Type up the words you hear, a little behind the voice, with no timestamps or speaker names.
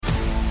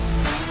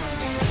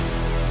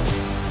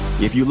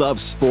If you love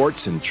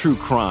sports and true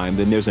crime,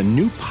 then there's a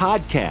new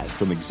podcast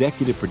from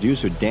executive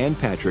producer Dan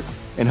Patrick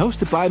and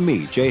hosted by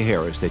me, Jay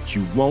Harris, that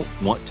you won't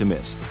want to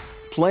miss.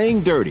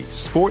 Playing Dirty: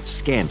 Sports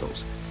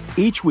Scandals.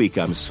 Each week,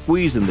 I'm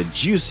squeezing the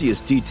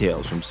juiciest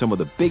details from some of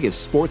the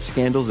biggest sports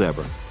scandals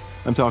ever.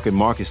 I'm talking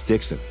Marcus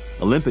Dixon,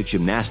 Olympic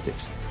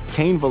gymnastics,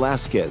 Cain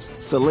Velasquez,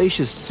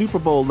 salacious Super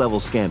Bowl-level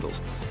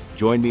scandals.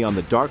 Join me on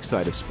the dark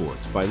side of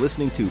sports by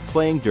listening to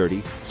Playing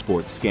Dirty: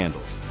 Sports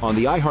Scandals on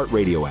the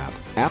iHeartRadio app,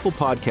 Apple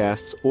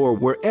Podcasts, or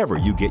wherever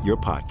you get your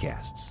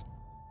podcasts.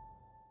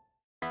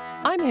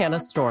 I'm Hannah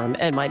Storm,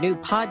 and my new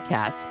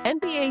podcast,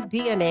 NBA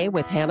DNA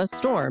with Hannah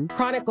Storm,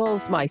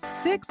 chronicles my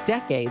 6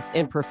 decades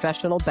in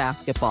professional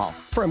basketball.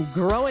 From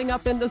growing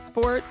up in the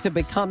sport to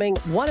becoming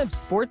one of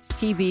sports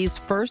TV's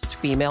first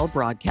female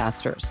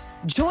broadcasters.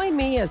 Join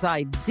me as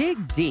I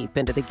dig deep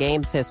into the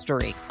game's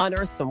history,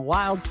 unearth some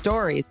wild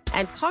stories,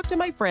 and talk to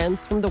my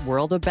friends from the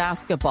world of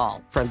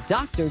basketball, from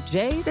Dr.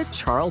 J to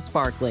Charles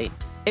Barkley.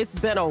 It's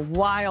been a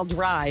wild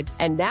ride,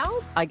 and now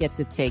I get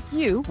to take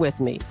you with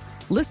me.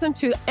 Listen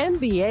to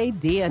NBA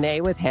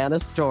DNA with Hannah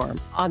Storm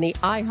on the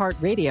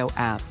iHeartRadio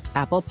app,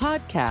 Apple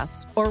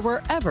Podcasts, or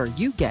wherever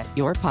you get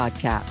your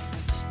podcasts.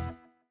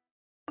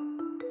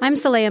 I'm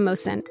Saleha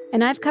Mohsin,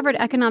 and I've covered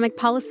economic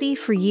policy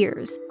for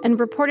years and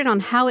reported on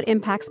how it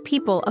impacts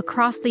people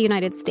across the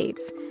United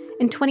States.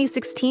 In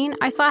 2016,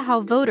 I saw how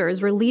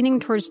voters were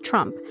leaning towards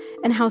Trump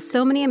and how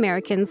so many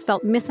Americans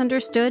felt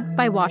misunderstood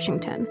by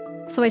Washington.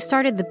 So I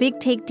started The Big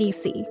Take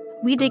DC.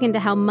 We dig into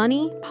how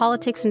money,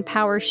 politics, and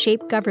power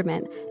shape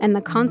government and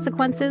the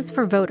consequences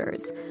for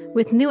voters.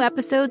 With new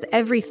episodes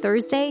every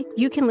Thursday,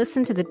 you can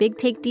listen to The Big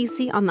Take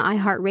DC on the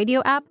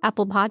iHeartRadio app,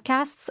 Apple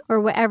Podcasts,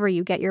 or wherever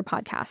you get your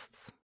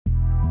podcasts.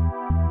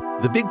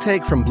 The Big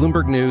Take from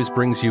Bloomberg News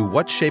brings you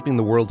what's shaping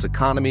the world's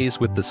economies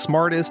with the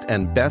smartest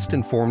and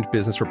best-informed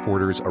business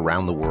reporters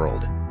around the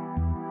world.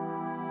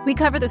 We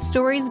cover the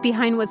stories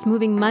behind what's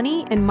moving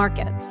money and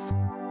markets,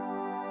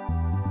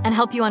 and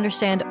help you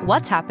understand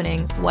what's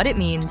happening, what it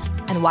means,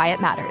 and why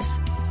it matters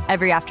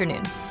every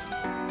afternoon.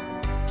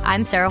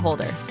 I'm Sarah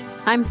Holder.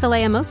 I'm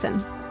Saleha Mohsin.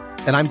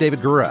 And I'm David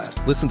Gura.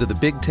 Listen to The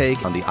Big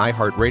Take on the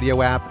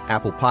iHeartRadio app,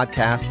 Apple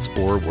Podcasts,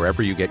 or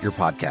wherever you get your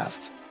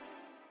podcasts.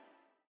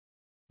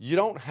 You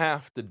don't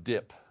have to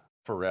dip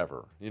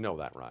forever. You know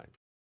that, right?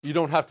 You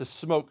don't have to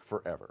smoke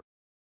forever.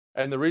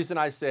 And the reason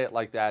I say it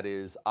like that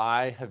is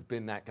I have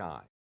been that guy.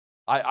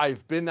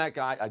 I've been that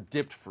guy. I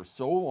dipped for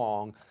so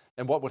long.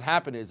 And what would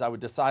happen is I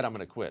would decide I'm going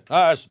to quit.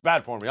 It's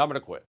bad for me. I'm going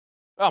to quit.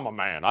 I'm a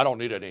man. I don't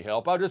need any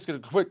help. I'm just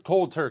going to quit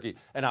cold turkey.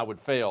 And I would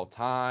fail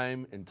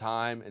time and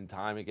time and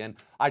time again.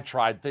 I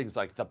tried things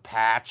like the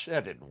patch.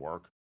 That didn't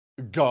work.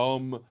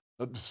 Gum,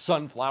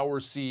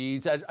 sunflower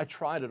seeds. I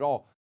tried it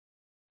all.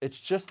 It's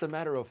just a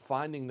matter of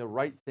finding the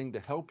right thing to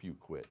help you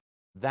quit.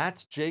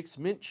 That's Jake's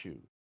Mint Chew.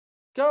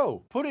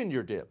 Go, put in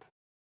your dip.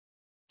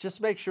 Just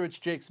make sure it's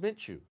Jake's Mint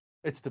Chew.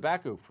 It's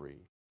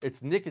tobacco-free.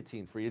 It's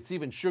nicotine-free. It's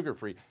even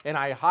sugar-free. And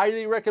I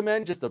highly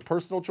recommend, just a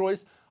personal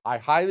choice, I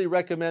highly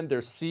recommend their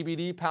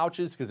CBD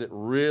pouches because it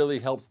really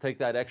helps take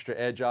that extra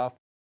edge off.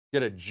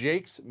 Get a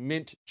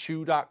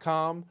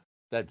jakesmintchew.com.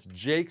 That's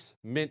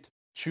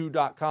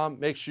jakesmintchew.com.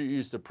 Make sure you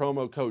use the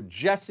promo code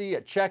Jesse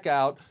at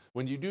checkout.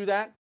 When you do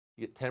that,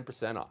 you get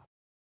 10% off.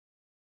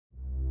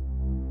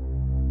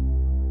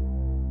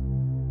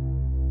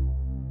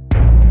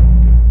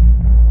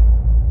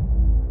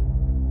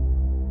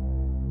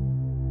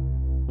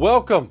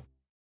 Welcome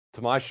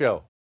to my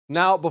show.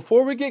 Now,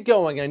 before we get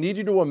going, I need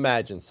you to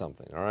imagine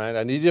something, all right?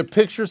 I need you to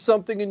picture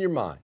something in your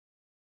mind.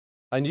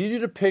 I need you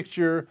to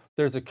picture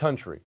there's a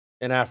country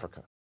in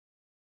Africa.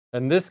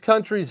 And this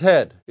country's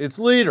head, its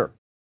leader,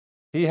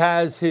 he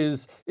has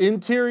his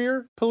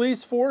interior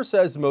police force,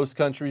 as most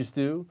countries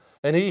do,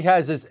 and he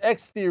has his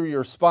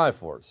exterior spy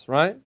force,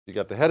 right? You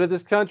got the head of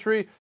this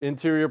country,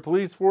 interior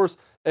police force,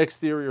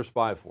 exterior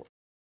spy force.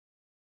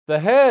 The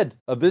head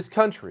of this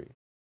country,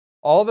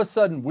 all of a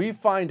sudden, we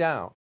find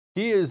out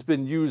he has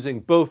been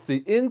using both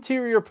the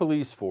interior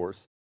police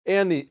force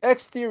and the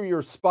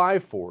exterior spy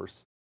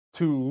force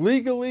to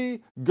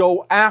legally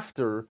go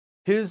after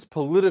his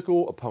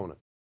political opponent.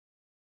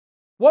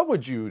 What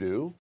would you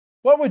do?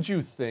 What would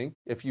you think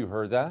if you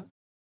heard that?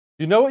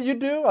 You know what you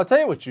do? I'll tell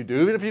you what you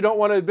do. Even if you don't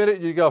want to admit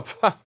it, you go,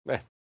 man,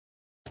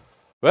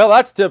 well,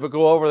 that's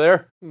typical over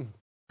there.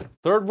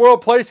 Third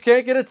world place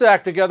can't get its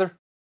act together.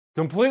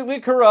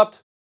 Completely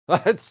corrupt.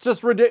 It's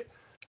just ridiculous.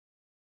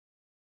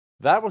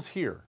 That was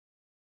here.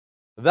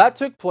 That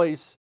took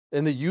place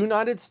in the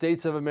United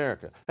States of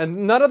America.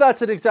 And none of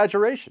that's an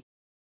exaggeration.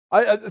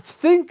 I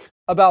think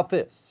about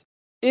this.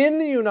 In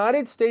the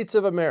United States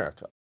of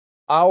America,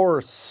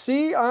 our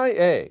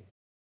CIA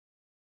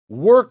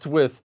worked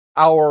with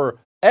our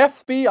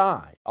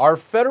FBI, our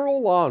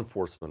federal law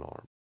enforcement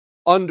arm,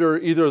 under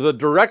either the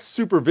direct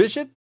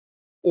supervision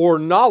or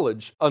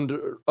knowledge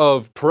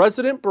of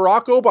President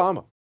Barack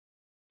Obama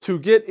to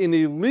get an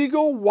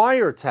illegal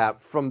wiretap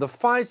from the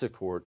FISA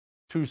court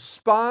to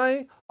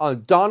spy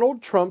on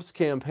Donald Trump's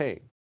campaign.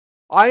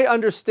 I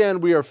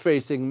understand we are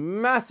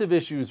facing massive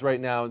issues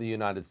right now in the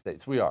United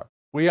States. We are.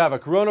 We have a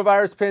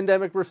coronavirus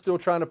pandemic we're still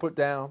trying to put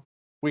down.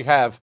 We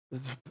have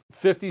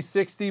 50,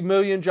 60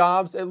 million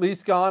jobs at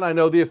least gone. I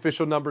know the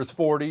official number is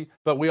 40,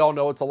 but we all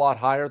know it's a lot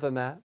higher than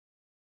that.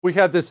 We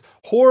have this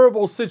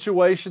horrible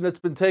situation that's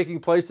been taking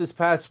place this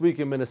past week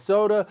in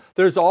Minnesota.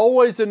 There's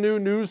always a new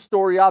news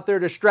story out there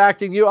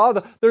distracting you.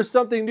 Oh, there's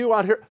something new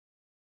out here.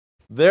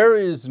 There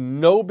is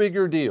no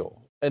bigger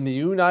deal in the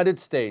United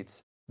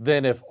States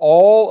than if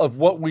all of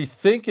what we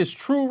think is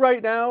true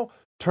right now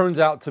turns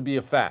out to be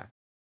a fact.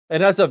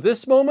 And as of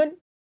this moment,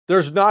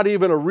 there's not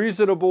even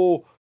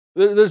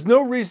there's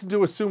no reason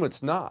to assume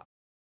it's not.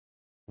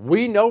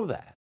 We know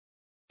that.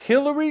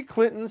 Hillary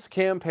Clinton's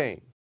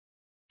campaign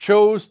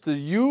chose to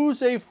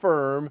use a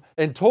firm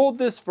and told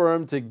this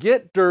firm to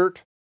get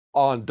dirt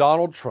on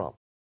Donald Trump.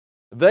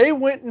 They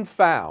went and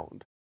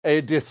found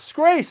a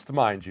disgraced,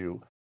 mind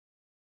you,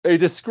 a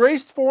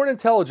disgraced foreign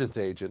intelligence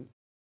agent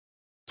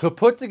to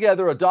put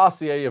together a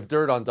dossier of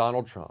dirt on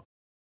Donald Trump.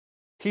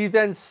 He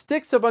then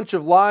sticks a bunch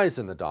of lies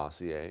in the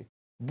dossier,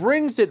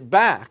 brings it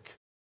back.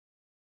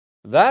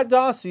 That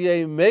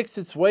dossier makes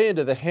its way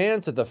into the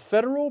hands of the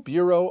Federal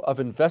Bureau of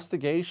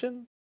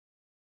Investigation,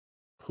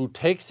 who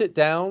takes it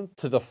down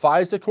to the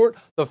FISA court.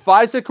 The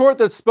FISA court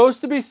that's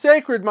supposed to be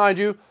sacred, mind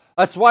you.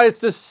 That's why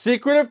it's a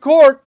secretive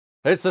court.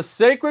 It's a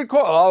sacred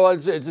court. Oh,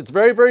 it's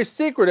very, very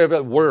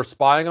secretive. We're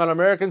spying on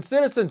American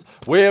citizens.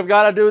 We have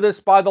got to do this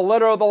by the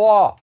letter of the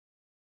law.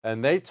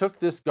 And they took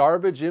this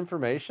garbage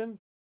information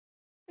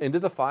into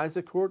the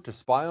FISA court to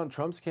spy on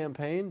Trump's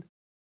campaign.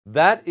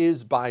 That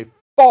is by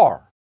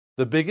far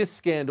the biggest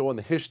scandal in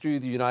the history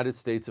of the United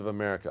States of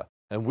America.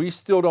 And we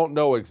still don't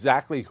know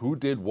exactly who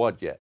did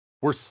what yet.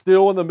 We're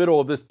still in the middle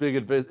of this big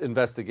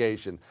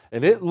investigation.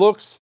 And it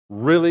looks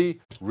really,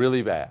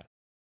 really bad.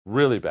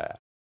 Really bad.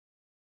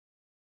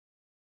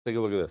 Take a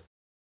look at this.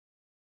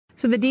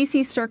 So the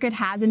D.C. Circuit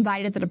has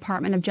invited the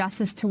Department of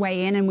Justice to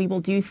weigh in, and we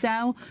will do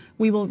so.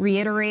 We will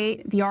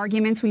reiterate the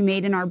arguments we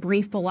made in our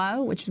brief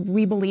below, which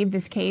we believe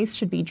this case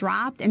should be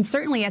dropped. And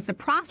certainly as the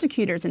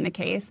prosecutors in the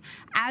case,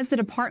 as the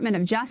Department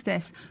of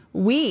Justice,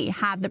 we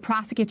have the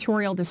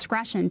prosecutorial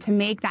discretion to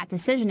make that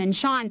decision. And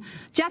Sean,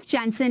 Jeff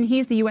Jensen,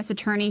 he's the U.S.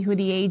 attorney who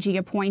the AG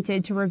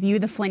appointed to review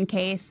the Flynn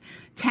case.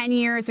 10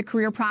 years, a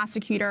career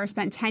prosecutor,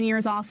 spent 10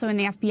 years also in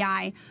the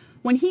FBI.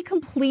 When he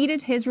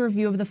completed his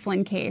review of the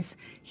Flynn case,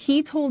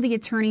 he told the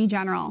Attorney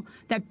General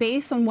that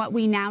based on what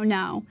we now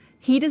know,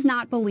 he does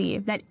not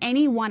believe that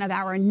any one of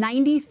our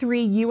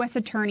 93 U.S.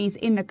 attorneys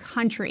in the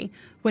country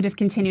would have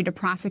continued to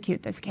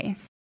prosecute this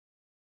case.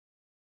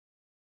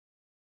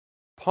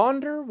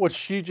 Ponder what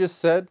she just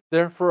said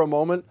there for a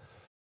moment.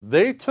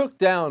 They took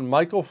down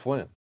Michael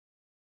Flynn.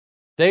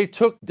 They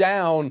took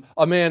down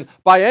a man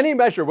by any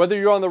measure, whether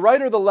you're on the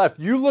right or the left.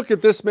 You look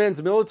at this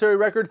man's military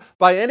record,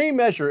 by any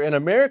measure, an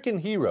American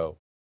hero.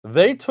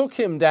 They took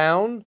him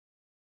down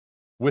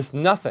with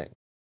nothing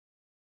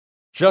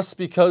just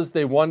because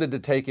they wanted to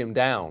take him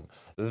down.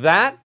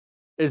 That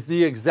is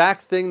the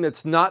exact thing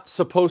that's not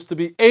supposed to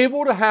be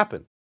able to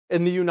happen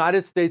in the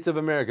United States of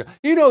America.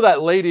 You know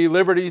that Lady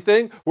Liberty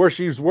thing where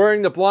she's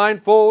wearing the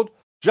blindfold?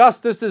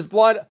 Justice is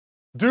blind.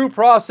 Due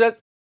process.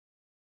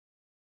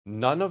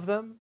 None of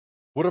them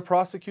would have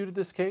prosecuted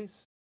this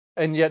case,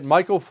 and yet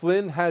Michael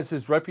Flynn has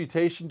his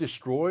reputation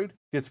destroyed,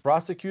 gets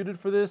prosecuted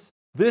for this.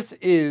 This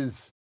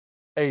is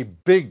a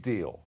big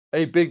deal,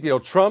 a big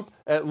deal. Trump,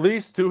 at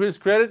least to his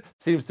credit,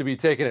 seems to be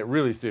taking it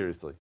really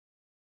seriously.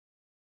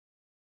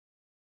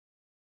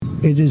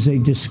 It is a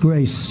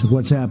disgrace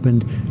what's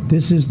happened.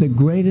 This is the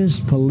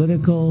greatest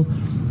political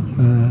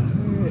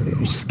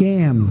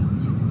scam,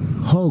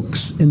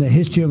 hoax in the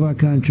history of our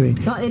country.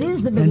 Well, it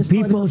is the biggest.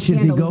 And people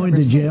should be going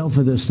to jail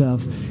for this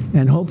stuff.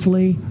 And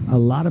hopefully a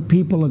lot of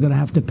people are going to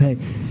have to pay.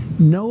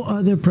 No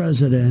other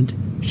president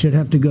should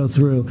have to go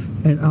through.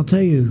 And I'll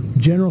tell you,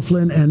 General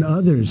Flynn and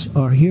others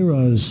are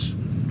heroes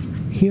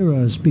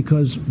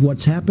because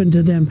what's happened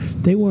to them,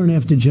 they weren't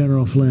after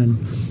General Flynn.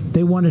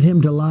 They wanted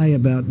him to lie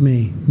about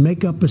me,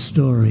 make up a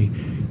story.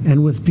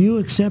 And with few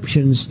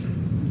exceptions,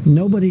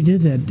 nobody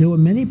did that. There were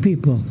many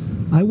people.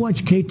 I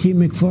watched K.T.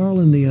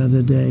 McFarland the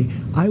other day.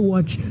 I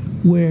watched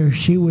where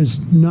she was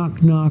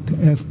knock, knock,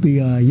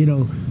 FBI, you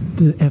know,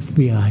 the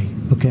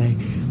FBI, okay?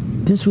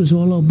 This was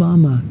all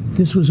Obama.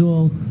 This was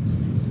all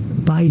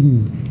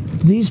Biden.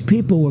 These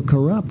people were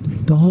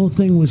corrupt. The whole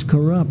thing was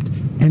corrupt,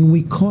 and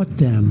we caught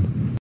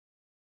them.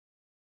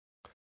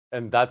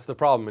 And that's the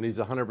problem, and he's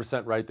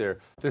 100% right there.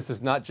 This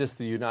is not just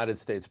the United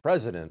States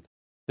president.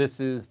 This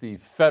is the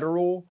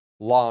federal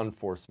law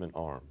enforcement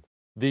arm.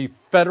 The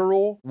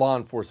federal law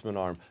enforcement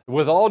arm.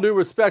 With all due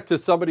respect to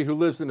somebody who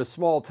lives in a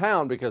small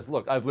town, because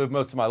look, I've lived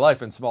most of my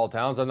life in small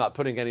towns. I'm not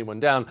putting anyone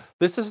down.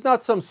 This is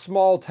not some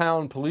small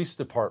town police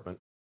department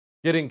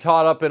getting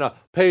caught up in a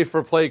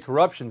pay-for-play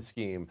corruption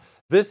scheme.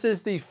 This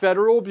is the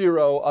Federal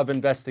Bureau of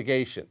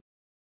Investigation.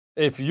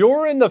 If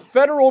you're in the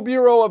Federal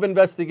Bureau of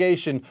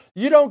Investigation,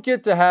 you don't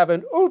get to have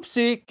an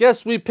oopsie,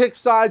 guess we picked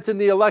sides in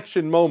the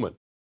election moment.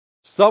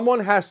 Someone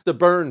has to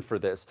burn for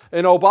this.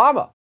 And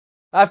Obama,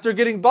 after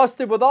getting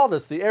busted with all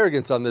this, the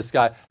arrogance on this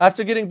guy,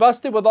 after getting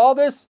busted with all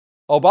this,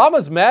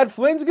 Obama's mad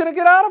Flynn's going to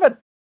get out of it.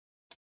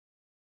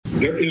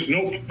 There is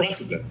no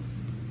precedent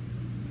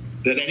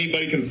that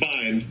anybody can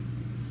find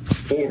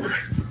for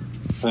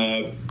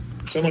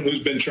someone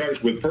who's been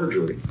charged with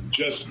perjury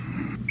just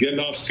getting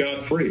off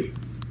scot-free.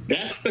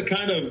 That's the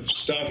kind of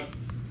stuff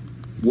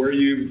where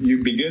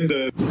you begin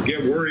to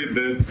get worried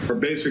that our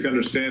basic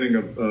understanding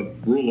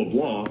of rule of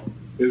law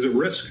is at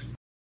risk.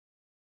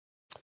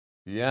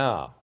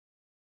 Yeah.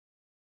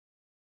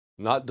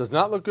 Does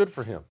not look good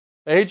for him.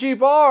 AG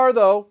Barr,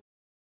 though,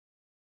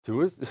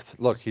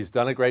 look, he's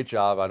done a great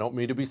job. I don't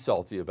mean to be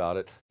salty about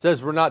it.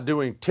 Says we're not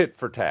doing tit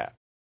for tat.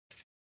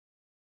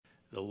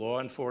 The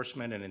law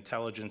enforcement and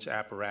intelligence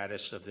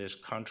apparatus of this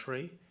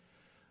country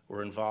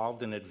were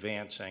involved in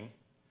advancing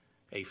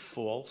a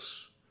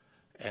false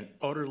and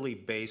utterly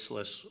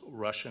baseless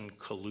Russian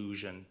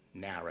collusion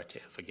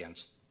narrative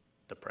against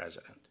the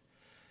president.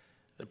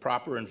 The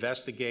proper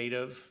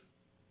investigative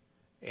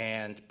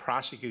and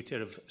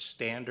prosecutive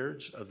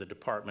standards of the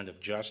Department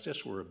of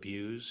Justice were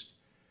abused,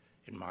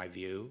 in my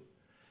view,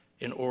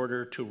 in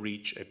order to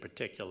reach a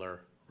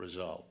particular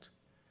result.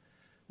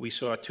 We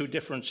saw two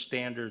different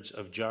standards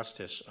of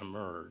justice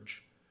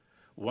emerge,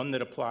 one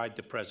that applied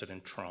to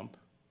President Trump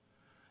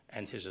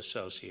and his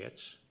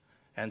associates,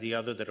 and the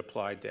other that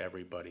applied to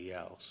everybody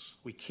else.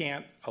 We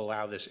can't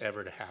allow this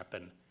ever to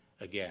happen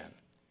again.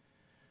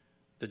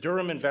 The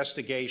Durham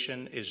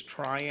investigation is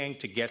trying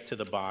to get to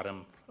the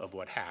bottom of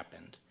what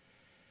happened,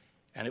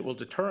 and it will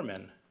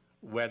determine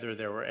whether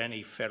there were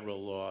any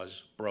federal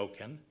laws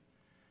broken,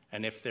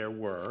 and if there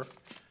were,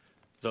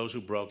 those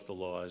who broke the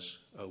laws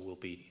will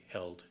be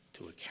held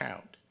to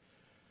account.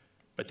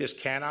 But this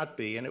cannot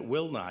be, and it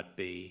will not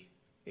be,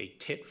 a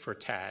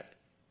tit-for-tat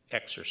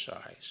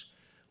exercise.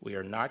 We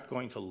are not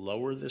going to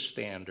lower the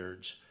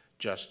standards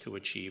just to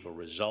achieve a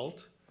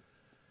result.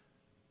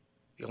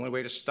 The only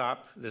way to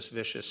stop this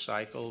vicious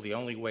cycle, the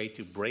only way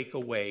to break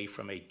away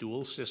from a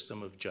dual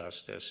system of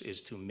justice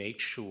is to make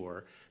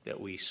sure that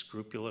we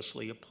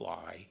scrupulously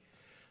apply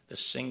the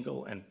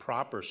single and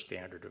proper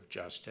standard of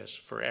justice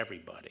for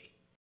everybody.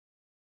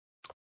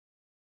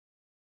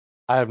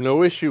 I have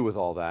no issue with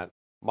all that.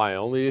 My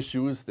only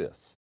issue is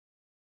this.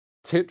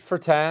 Tit for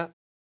tat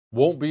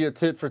won't be a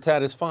tit for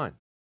tat is fine.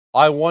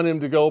 I want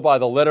him to go by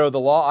the letter of the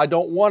law. I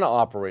don't want to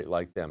operate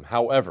like them.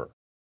 However,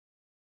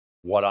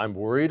 what I'm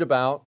worried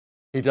about,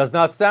 he does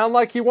not sound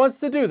like he wants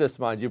to do this,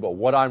 mind you, but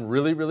what I'm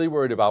really, really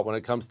worried about when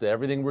it comes to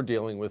everything we're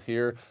dealing with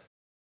here,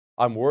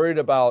 I'm worried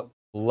about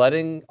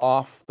letting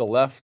off the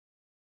left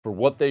for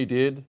what they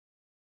did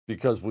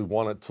because we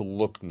want it to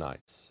look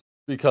nice.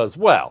 Because,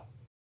 well,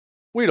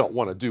 we don't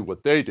want to do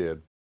what they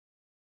did.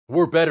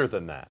 We're better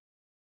than that.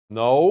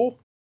 No,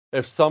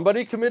 if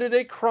somebody committed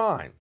a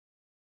crime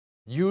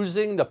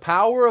using the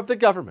power of the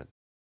government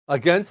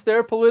against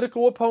their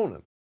political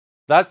opponent,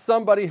 that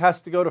somebody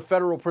has to go to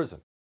federal prison.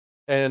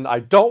 And I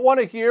don't want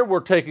to hear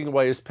we're taking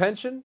away his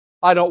pension.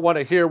 I don't want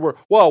to hear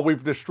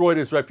we've destroyed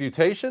his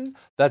reputation.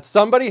 That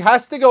somebody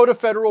has to go to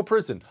federal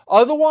prison.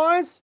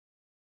 Otherwise,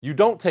 you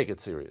don't take it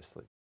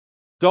seriously.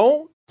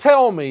 Don't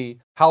tell me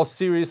how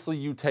seriously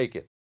you take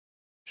it.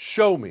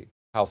 Show me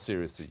how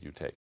seriously you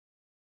take it.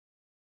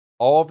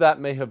 All of that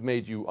may have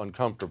made you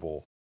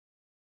uncomfortable,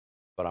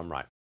 but I'm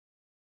right.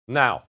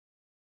 Now,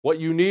 what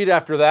you need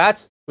after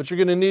that, what you're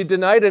going to need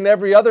tonight and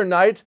every other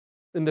night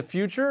in the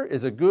future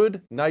is a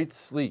good night's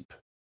sleep.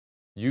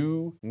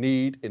 You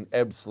need an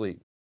ebb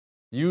sleep.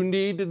 You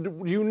need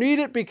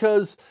it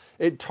because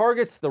it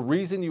targets the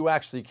reason you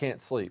actually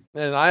can't sleep.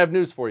 And I have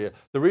news for you.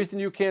 The reason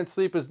you can't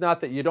sleep is not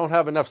that you don't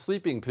have enough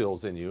sleeping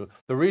pills in you.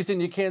 The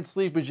reason you can't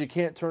sleep is you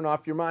can't turn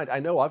off your mind. I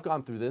know, I've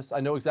gone through this. I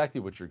know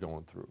exactly what you're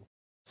going through.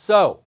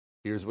 So,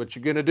 here's what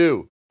you're going to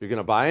do. You're going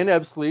to buy an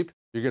ebb sleep.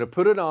 You're going to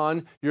put it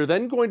on. You're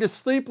then going to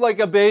sleep like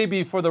a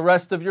baby for the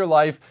rest of your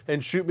life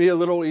and shoot me a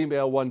little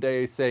email one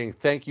day saying,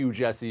 thank you,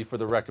 Jesse, for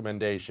the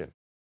recommendation.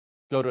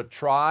 Go to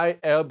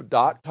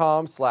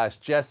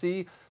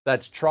tryebb.com/Jesse.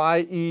 That's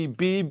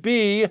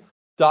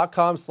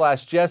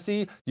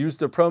tryebb.com/Jesse. Use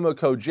the promo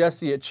code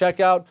Jesse at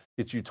checkout.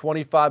 Get you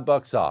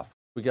 $25 off.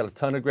 We got a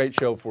ton of great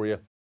show for you.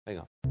 Hang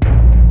on.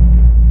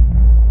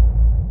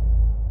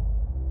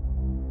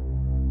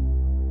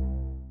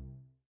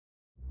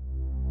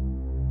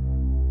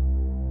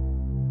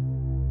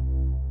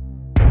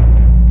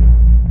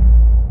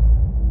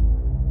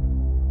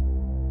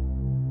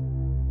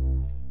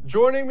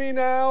 Joining me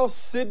now,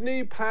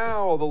 Sidney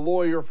Powell, the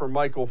lawyer for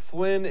Michael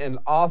Flynn and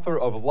author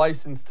of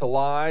License to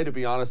Lie. To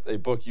be honest, a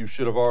book you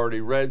should have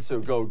already read, so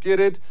go get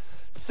it.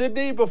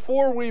 Sidney,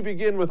 before we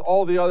begin with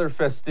all the other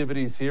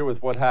festivities here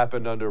with what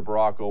happened under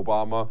Barack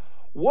Obama,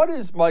 what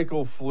is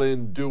Michael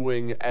Flynn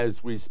doing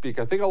as we speak?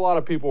 I think a lot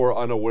of people are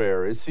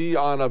unaware. Is he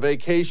on a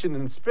vacation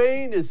in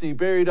Spain? Is he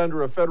buried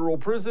under a federal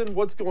prison?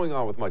 What's going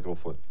on with Michael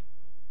Flynn?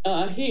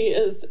 He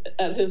is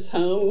at his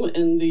home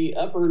in the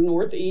upper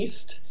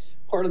northeast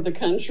part of the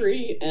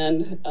country,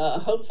 and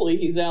hopefully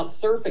he's out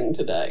surfing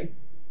today.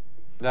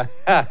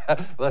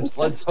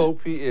 Let's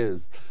hope he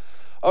is.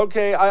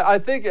 Okay, I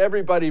think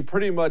everybody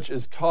pretty much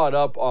is caught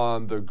up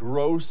on the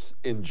gross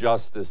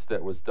injustice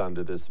that was done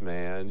to this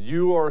man.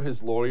 You are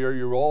his lawyer.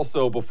 You're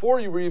also, before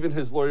you were even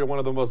his lawyer, one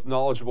of the most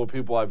knowledgeable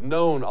people I've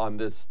known on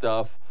this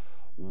stuff.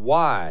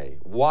 Why?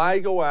 Why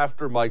go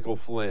after Michael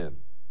Flynn?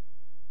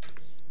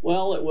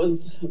 Well,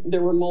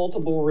 there were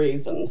multiple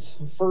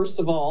reasons.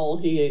 First of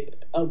all,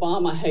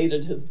 Obama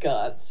hated his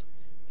guts.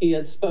 He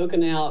had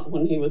spoken out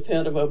when he was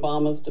head of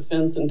Obama's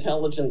Defense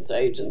Intelligence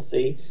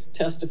Agency,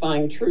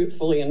 testifying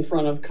truthfully in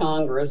front of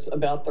Congress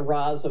about the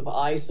rise of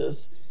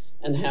ISIS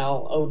and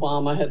how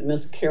Obama had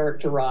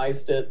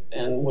mischaracterized it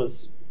and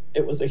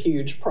it was a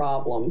huge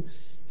problem.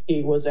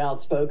 He was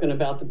outspoken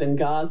about the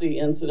Benghazi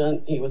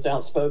incident. He was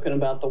outspoken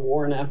about the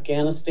war in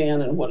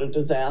Afghanistan and what a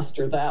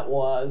disaster that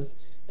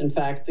was. In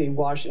fact, the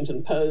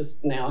Washington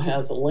Post now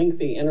has a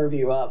lengthy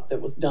interview up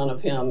that was done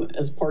of him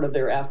as part of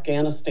their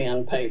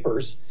Afghanistan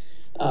papers.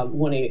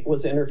 When he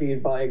was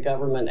interviewed by a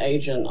government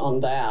agent on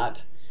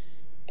that.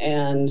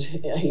 And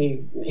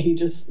he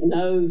just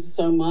knows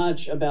so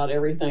much about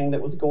everything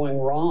that was going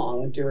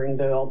wrong during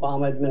the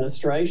Obama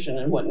administration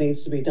and what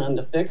needs to be done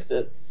to fix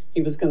it.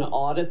 He was going to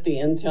audit the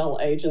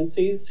intel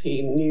agencies.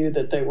 He knew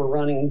that they were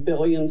running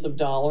billions of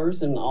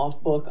dollars in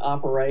off-book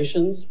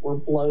operations, were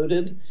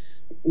bloated.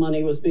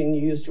 Money was being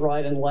used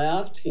right and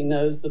left. He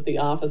knows that the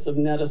Office of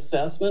Net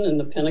Assessment in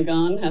the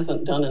Pentagon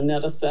hasn't done a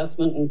net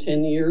assessment in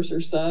 10 years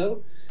or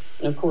so.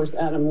 And of course,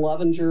 Adam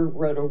Lovinger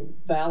wrote a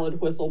valid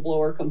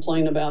whistleblower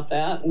complaint about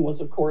that and was,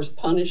 of course,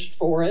 punished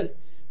for it.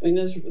 I mean,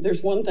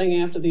 there's one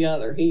thing after the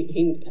other.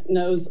 He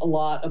knows a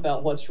lot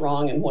about what's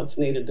wrong and what's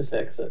needed to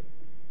fix it.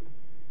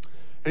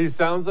 He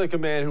sounds like a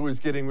man who is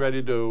getting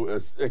ready to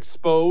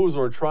expose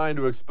or trying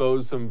to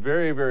expose some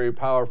very, very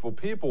powerful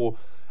people,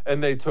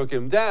 and they took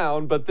him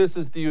down. But this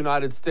is the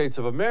United States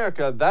of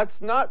America.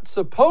 That's not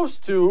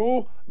supposed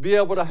to be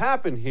able to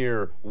happen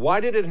here. Why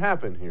did it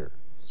happen here?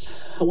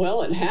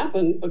 Well, it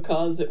happened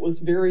because it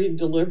was very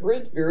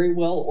deliberate, very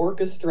well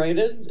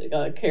orchestrated,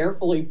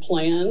 carefully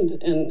planned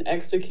and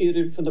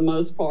executed for the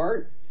most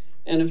part.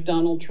 And if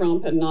Donald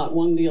Trump had not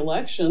won the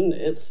election,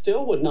 it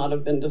still would not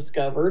have been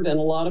discovered. And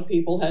a lot of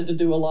people had to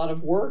do a lot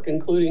of work,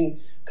 including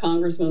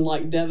congressmen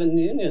like Devin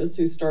Nunes,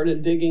 who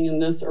started digging in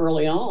this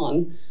early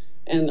on.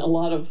 And a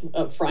lot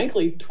of,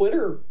 frankly,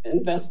 Twitter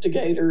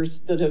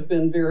investigators that have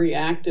been very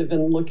active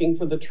in looking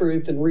for the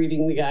truth and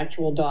reading the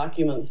actual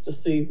documents to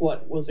see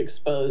what was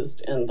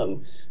exposed in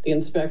them. The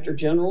Inspector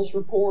General's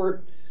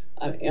report,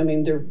 I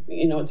mean,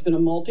 it's been a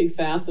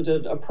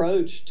multifaceted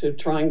approach to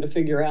trying to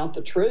figure out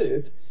the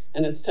truth.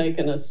 And it's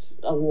taken us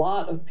a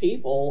lot of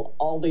people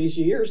all these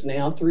years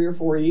now, 3 or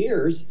 4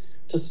 years,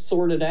 to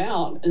sort it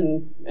out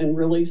and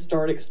really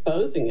start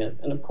exposing it.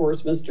 And of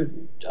course, Mr.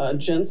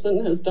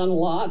 Jensen has done a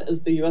lot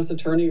as the U.S.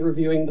 Attorney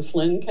reviewing the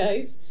Flynn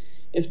case.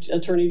 If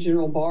Attorney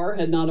General Barr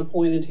had not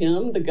appointed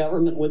him, the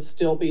government would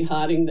still be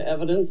hiding the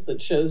evidence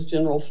that shows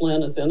General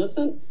Flynn is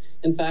innocent.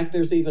 In fact,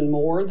 there's even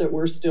more that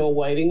we're still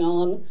waiting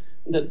on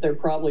that they're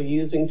probably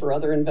using for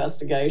other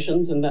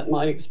investigations, and that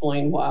might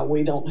explain why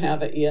we don't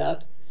have it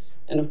yet.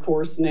 And of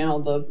course, now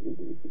the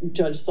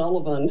Judge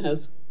Sullivan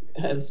has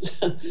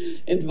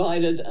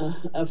invited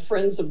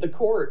friends of the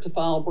court to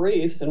file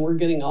briefs, and we're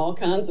getting all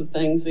kinds of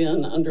things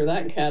in under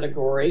that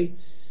category,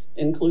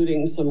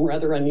 including some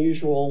rather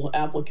unusual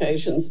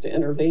applications to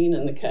intervene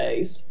in the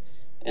case.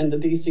 And the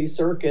D.C.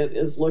 Circuit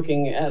is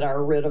looking at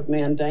our writ of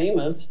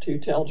mandamus to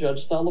tell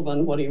Judge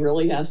Sullivan what he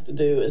really has to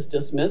do is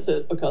dismiss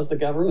it, because the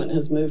government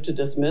has moved to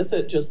dismiss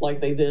it, just like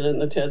they did in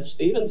the Ted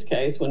Stevens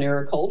case when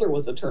Eric Holder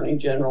was Attorney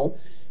General,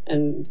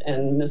 and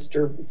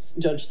Mr.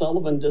 Judge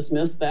Sullivan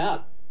dismissed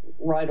that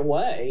right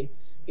away.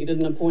 He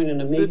didn't appoint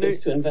an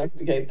amicus to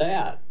investigate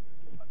that.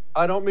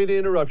 I don't mean to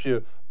interrupt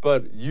you,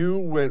 but you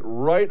went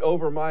right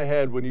over my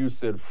head when you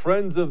said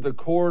friends of the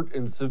court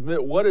and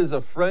submit. What is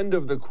a friend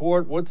of the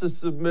court? What's a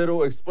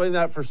submittal? Explain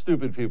that for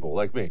stupid people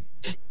like me.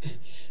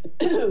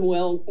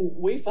 Well,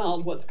 we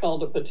filed what's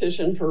called a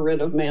petition for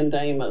writ of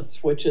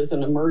mandamus, which is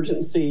an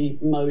emergency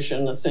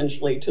motion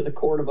essentially to the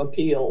Court of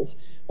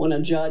Appeals when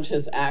a judge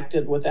has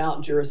acted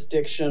without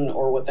jurisdiction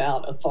or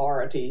without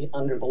authority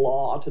under the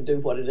law to do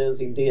what it is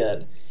he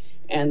did.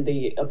 And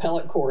the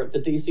appellate court, the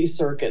D.C.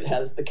 Circuit,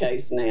 has the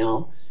case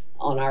now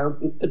on our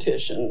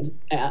petition,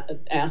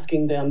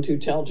 asking them to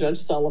tell Judge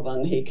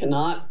Sullivan he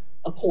cannot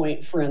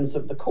appoint friends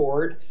of the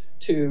court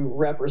to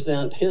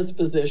represent his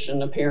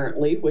position,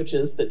 apparently, which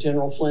is that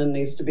General Flynn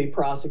needs to be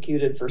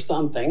prosecuted for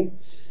something.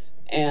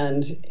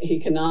 And he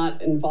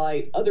cannot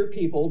invite other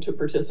people to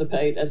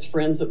participate as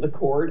friends of the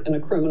court in a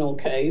criminal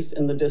case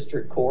in the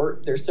district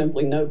court. There's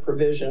simply no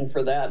provision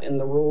for that in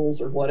the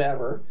rules or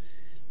whatever.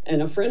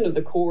 And a friend of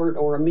the court,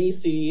 or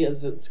amici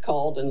as it's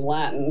called in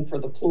Latin for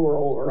the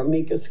plural, or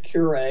amicus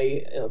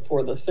curiae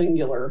for the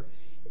singular,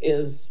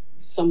 is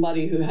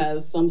somebody who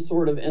has some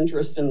sort of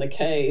interest in the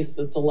case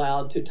that's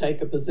allowed to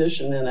take a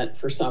position in it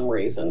for some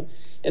reason.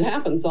 It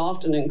happens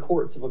often in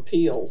courts of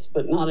appeals,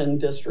 but not in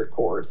district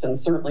courts, and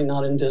certainly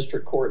not in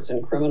district courts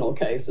in criminal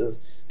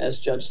cases, as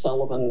Judge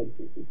Sullivan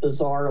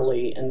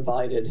bizarrely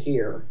invited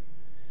here,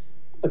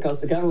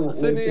 because the government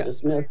moved to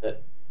dismiss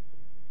it.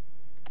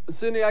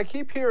 Sydney, I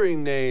keep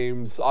hearing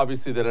names,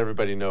 obviously, that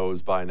everybody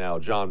knows by now.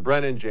 John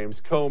Brennan,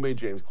 James Comey,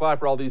 James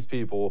Clapper, all these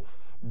people.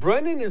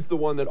 Brennan is the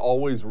one that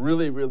always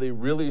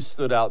really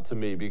stood out to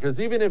me, because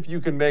even if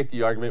you can make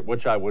the argument,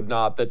 which I would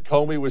not, that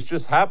Comey was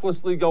just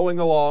haplessly going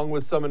along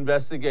with some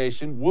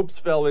investigation, whoops,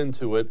 fell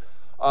into it.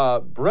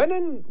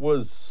 Brennan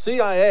was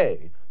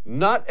CIA,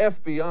 not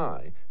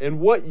FBI. In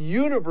what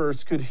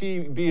universe could he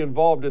be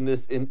involved in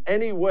this in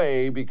any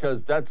way?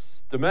 Because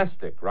that's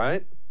domestic,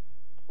 right?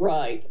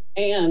 Right.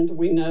 And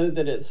we know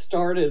that it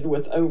started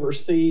with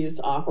overseas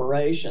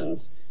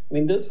operations. I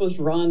mean, this was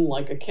run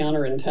like a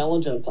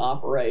counterintelligence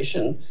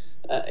operation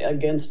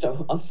against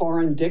a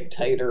foreign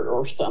dictator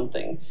or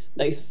something.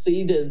 They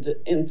seeded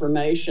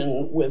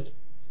information with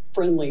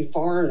friendly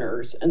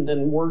foreigners and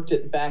then worked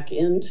it back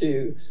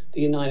into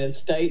the United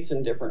States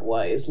in different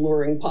ways,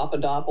 luring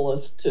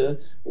Papadopoulos to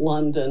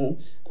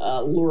London,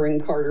 luring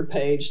Carter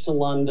Page to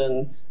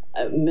London,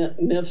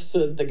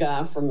 Mifsud, the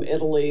guy from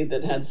Italy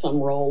that had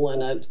some role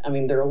in it. I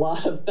mean, there are a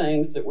lot of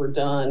things that were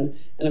done.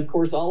 And of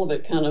course, all of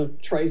it kind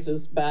of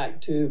traces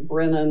back to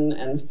Brennan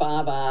and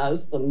Five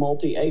Eyes, the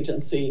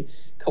multi-agency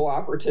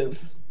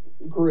cooperative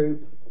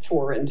group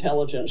for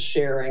intelligence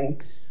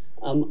sharing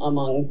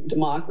among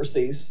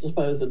democracies,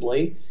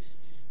 supposedly.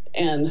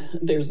 And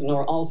there's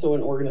also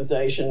an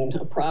organization,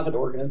 a private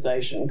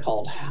organization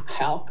called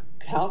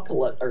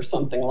Calculate or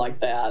something like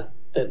that,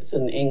 that's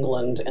in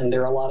England, and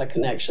there are a lot of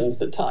connections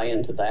that tie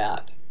into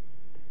that.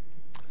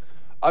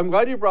 I'm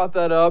glad you brought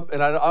that up,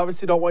 and I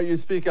obviously don't want you to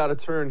speak out of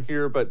turn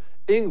here, but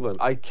England,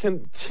 I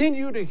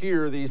continue to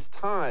hear these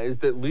ties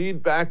that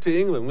lead back to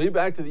England, lead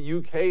back to the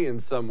UK in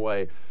some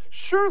way.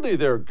 Surely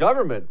their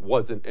government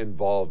wasn't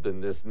involved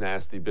in this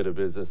nasty bit of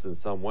business in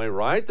some way,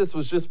 right? This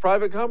was just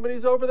private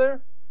companies over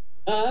there?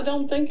 I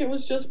don't think it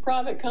was just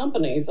private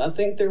companies. I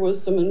think there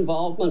was some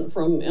involvement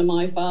from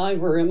MI5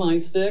 or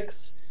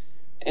MI6.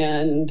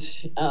 And,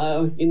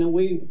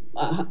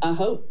 I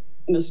hope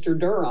Mr.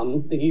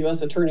 Durham, the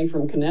U.S. attorney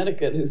from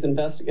Connecticut, who's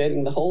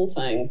investigating the whole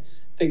thing,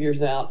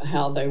 figures out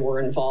how they were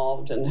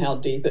involved and how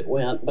deep it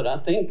went. But I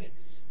think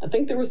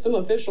there was some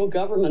official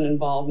government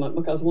involvement,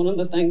 because one of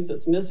the things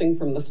that's missing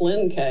from the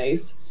Flynn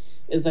case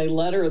is a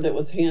letter that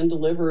was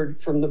hand-delivered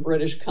from the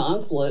British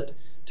consulate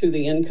to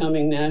the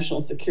incoming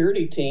national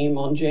security team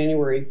on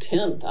January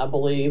 10th, I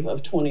believe,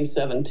 of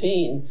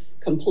 2017,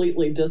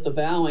 completely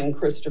disavowing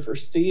Christopher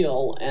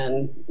Steele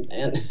and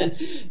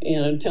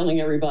telling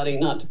everybody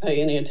not to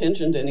pay any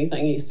attention to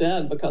anything he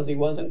said because he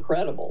wasn't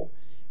credible.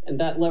 And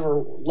that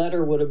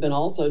letter would have been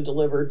also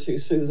delivered to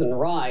Susan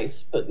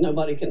Rice, but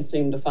nobody can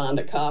seem to find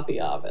a copy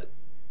of it.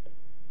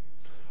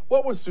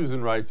 What was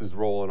Susan Rice's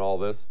role in all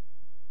this?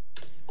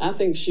 I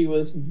think she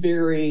was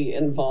very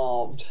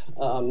involved.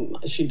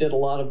 She did a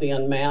lot of the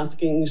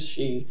unmasking.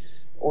 She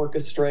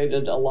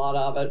orchestrated a lot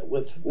of it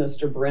with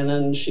Mr.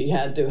 Brennan. She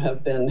had to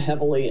have been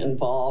heavily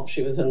involved.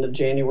 She was in the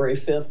January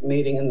 5th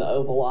meeting in the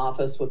Oval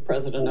Office with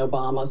President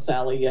Obama,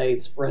 Sally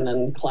Yates,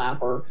 Brennan,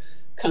 Clapper,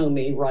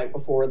 Comey, right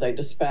before they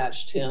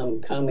dispatched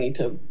Comey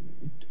to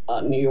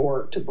New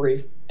York to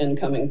brief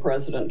incoming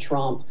President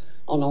Trump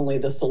on only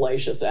the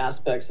salacious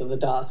aspects of the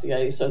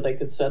dossier so they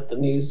could set the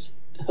news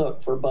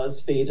hook for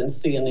BuzzFeed and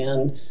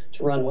CNN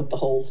to run with the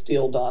whole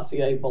Steele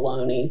dossier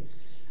baloney.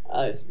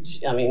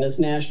 As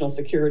national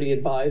security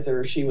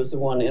advisor, she was the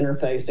one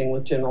interfacing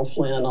with General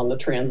Flynn on the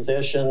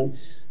transition.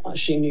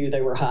 She knew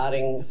they were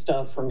hiding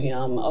stuff from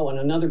him. Oh, and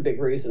another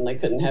big reason they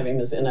couldn't have him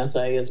as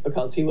NSA is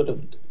because he would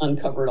have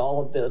uncovered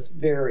all of this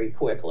very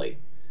quickly.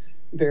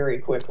 Very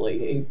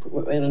quickly.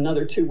 In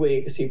another 2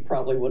 weeks, he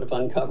probably would have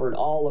uncovered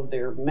all of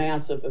their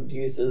massive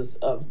abuses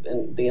of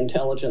the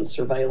intelligence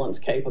surveillance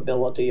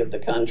capability of the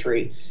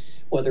country,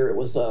 whether it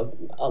was a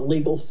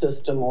legal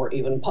system or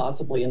even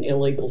possibly an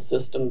illegal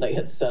system they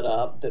had set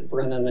up that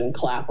Brennan and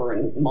Clapper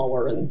and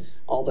Mueller and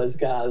all those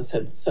guys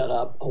had set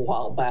up a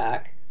while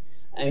back.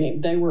 I mean,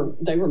 they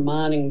were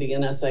mining the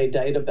NSA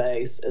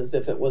database as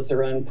if it was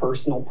their own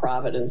personal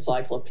private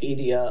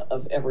encyclopedia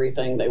of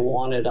everything they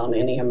wanted on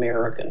any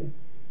American.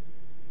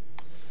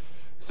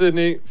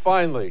 Sydney,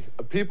 finally,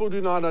 people do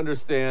not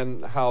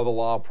understand how the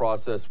law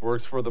process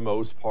works for the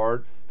most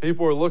part.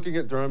 People are looking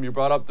at Durham. You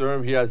brought up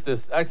Durham. He has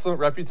this excellent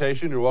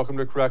reputation. You're welcome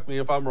to correct me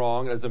if I'm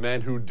wrong, as a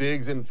man who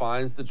digs and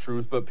finds the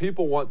truth. But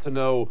people want to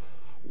know,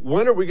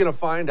 when are we going to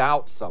find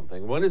out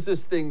something? When is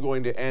this thing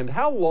going to end?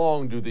 How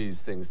long do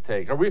these things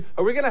take? Are we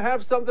going to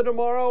have something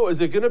tomorrow?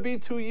 Is it going to be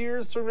 2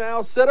 years from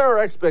now? Set our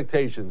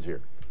expectations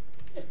here.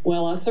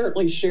 Well, I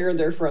certainly share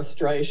their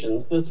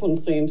frustrations. This one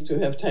seems to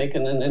have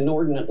taken an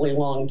inordinately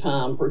long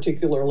time,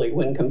 particularly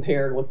when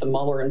compared with the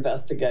Mueller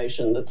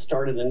investigation that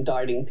started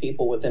indicting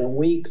people within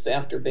weeks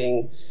after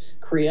being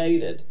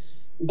created.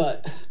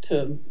 But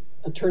to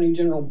Attorney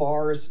General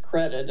Barr's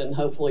credit, and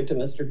hopefully to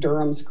Mr.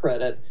 Durham's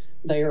credit,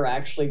 they are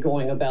actually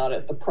going about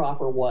it the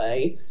proper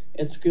way.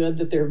 It's good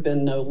that there have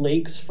been no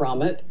leaks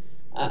from it.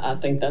 I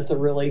think that's a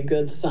really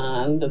good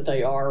sign that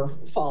they are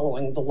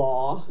following the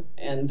law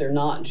and they're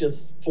not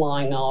just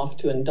flying off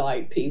to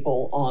indict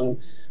people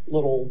on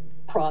little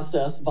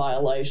process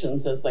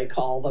violations, as they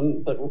call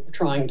them, but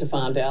trying to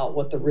find out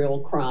what the real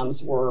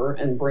crimes were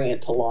and bring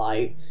it to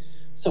light.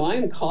 So I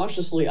am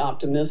cautiously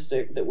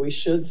optimistic that we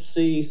should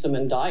see some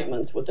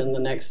indictments within the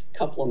next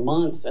couple of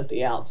months at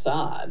the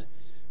outside.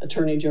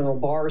 Attorney General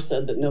Barr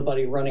said that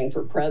nobody running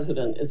for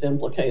president is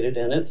implicated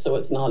in it, so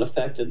it's not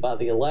affected by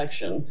the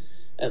election,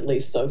 at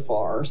least so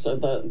far. So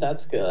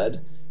that's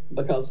good,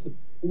 because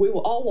we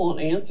will all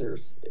want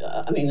answers.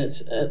 I mean,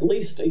 it's at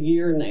least a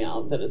year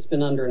now that it's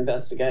been under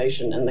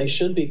investigation, and they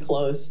should be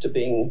close to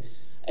being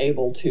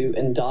able to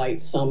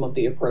indict some of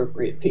the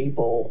appropriate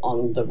people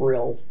on the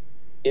real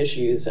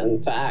issues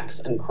and facts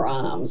and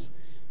crimes,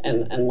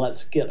 and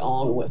let's get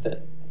on with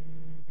it.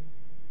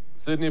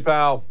 Sidney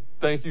Powell,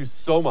 thank you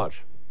so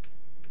much.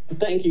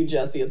 Thank you,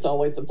 Jesse. It's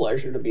always a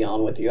pleasure to be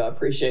on with you. I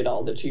appreciate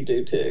all that you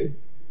do, too.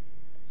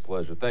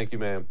 Pleasure. Thank you,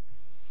 ma'am.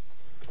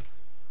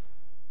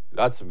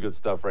 That's some good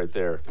stuff right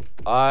there.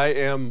 I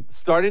am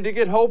starting to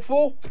get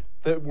hopeful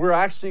that we're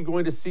actually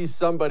going to see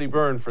somebody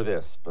burn for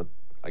this, but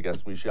I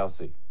guess we shall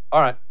see.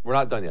 All right, we're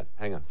not done yet.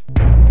 Hang on.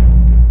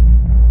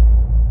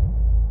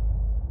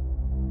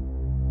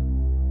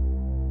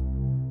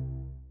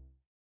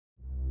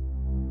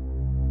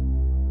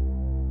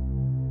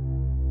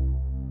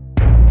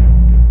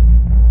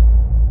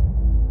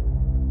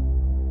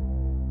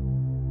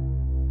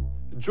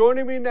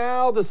 Joining me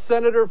now, the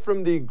senator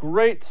from the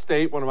great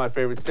state, one of my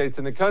favorite states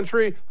in the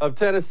country, of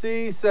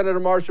Tennessee, Senator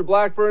Marsha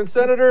Blackburn.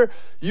 Senator,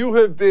 you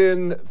have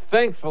been,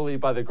 thankfully,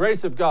 by the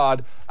grace of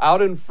God,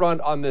 out in front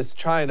on this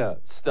China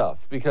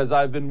stuff, because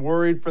I've been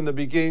worried from the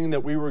beginning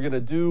that we were going to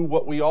do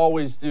what we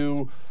always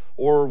do,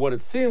 or what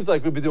it seems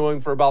like we've been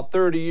doing for about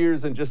 30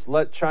 years, and just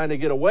let China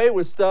get away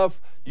with stuff.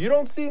 You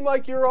don't seem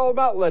like you're all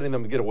about letting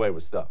them get away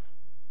with stuff.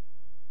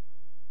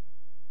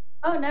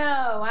 Oh,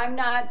 no, I'm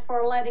not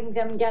for letting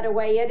them get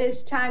away. It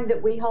is time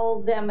that we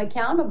hold them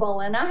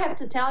accountable. And I have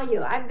to tell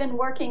you, I've been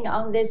working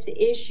on this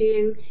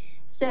issue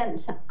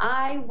since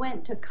I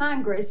went to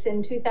Congress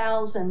in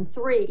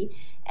 2003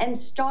 and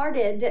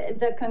started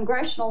the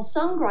Congressional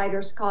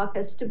Songwriters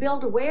Caucus to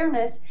build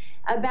awareness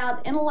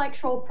about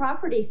intellectual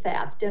property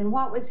theft and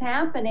what was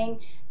happening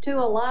to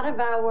a lot of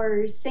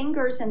our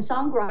singers and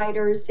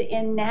songwriters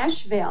in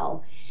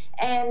Nashville.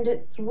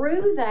 And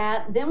through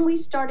that, then we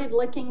started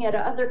looking at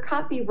other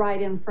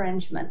copyright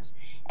infringements.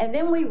 And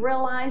then we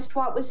realized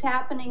what was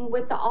happening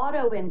with the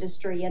auto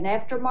industry and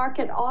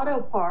aftermarket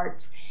auto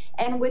parts,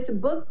 and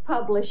with book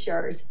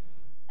publishers,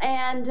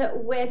 and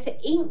with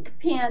ink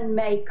pen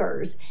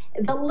makers.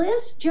 The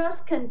list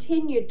just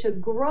continued to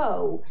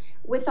grow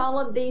with all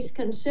of these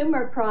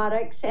consumer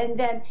products. And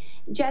then,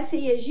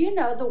 Jesse, as you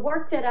know, the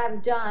work that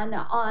I've done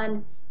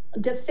on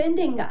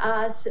defending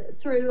us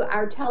through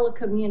our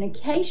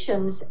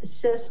telecommunications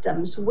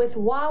systems with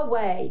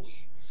Huawei,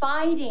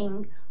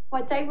 fighting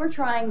what they were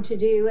trying to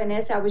do. And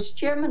as I was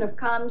chairman of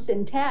Comms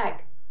and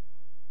Tech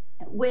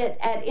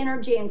at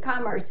Energy and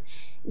Commerce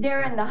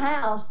there in the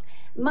House,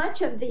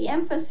 much of the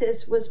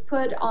emphasis was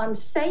put on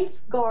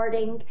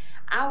safeguarding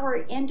our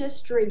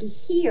industry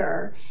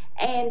here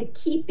and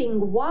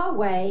keeping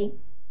Huawei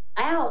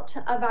out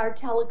of our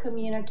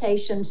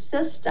telecommunications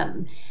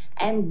system.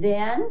 And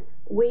then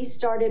we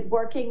started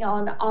working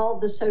on all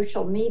the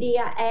social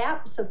media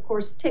apps. Of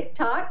course,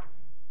 TikTok,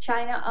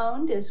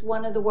 China-owned, is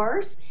one of the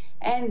worst.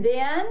 And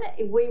then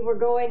we were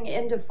going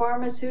into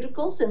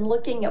pharmaceuticals and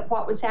looking at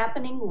what was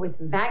happening with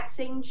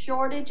vaccine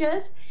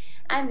shortages.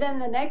 And then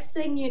the next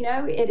thing you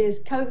know, it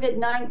is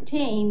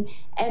COVID-19.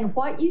 And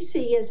what you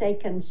see is a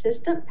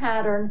consistent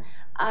pattern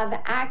of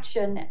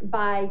action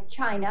by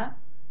China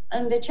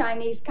and the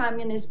Chinese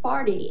Communist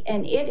Party.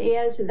 And it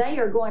is, they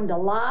are going to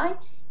lie,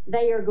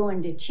 they are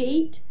going to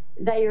cheat,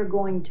 they are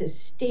going to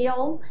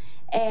steal,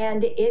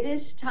 and it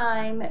is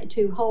time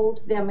to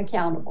hold them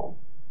accountable.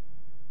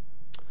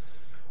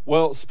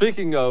 Well,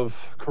 speaking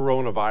of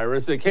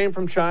coronavirus, it came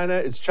from China.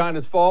 It's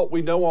China's fault.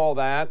 We know all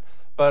that.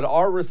 But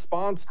our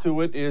response to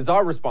it is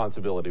our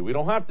responsibility. We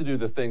don't have to do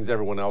the things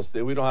everyone else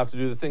did. We don't have to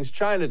do the things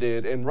China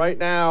did. And right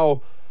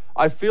now,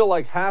 I feel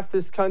like half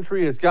this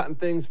country has gotten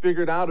things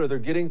figured out, or they're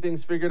getting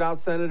things figured out,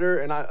 Senator.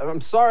 And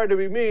I'm sorry to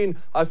be mean.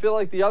 I feel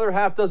like the other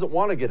half doesn't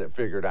want to get it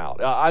figured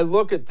out. I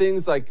look at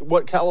things like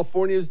what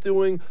California is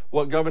doing,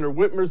 what Governor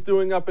Whitmer's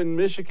doing up in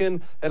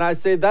Michigan, and I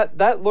say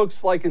that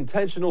looks like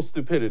intentional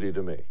stupidity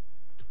to me.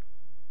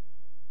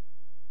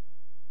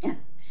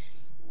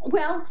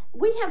 Well,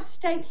 we have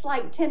states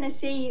like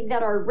Tennessee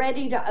that are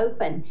ready to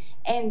open,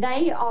 and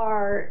they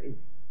are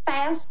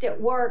fast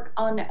at work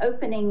on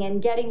opening and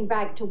getting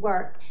back to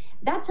work.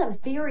 That's a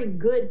very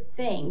good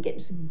thing.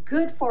 It's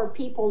good for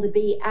people to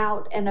be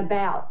out and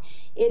about.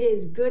 It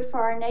is good for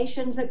our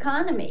nation's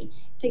economy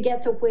to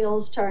get the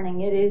wheels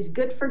turning. It is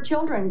good for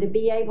children to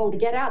be able to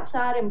get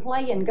outside and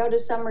play and go to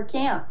summer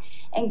camp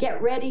and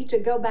get ready to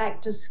go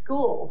back to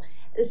school.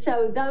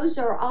 So those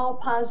are all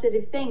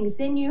positive things.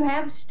 Then you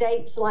have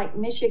states like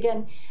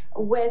Michigan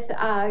with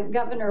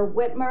Governor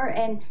Whitmer,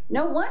 and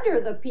no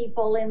wonder the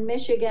people in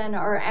Michigan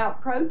are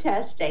out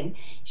protesting.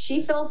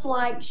 She feels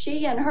like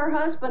she and her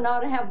husband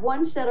ought to have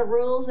one set of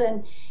rules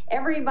and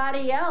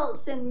everybody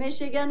else in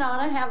Michigan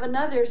ought to have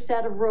another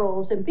set of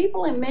rules. And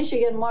people in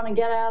Michigan want to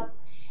get out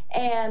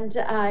and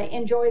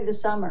enjoy the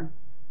summer.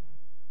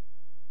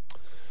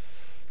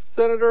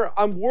 Senator,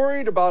 I'm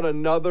worried about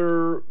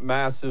another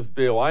massive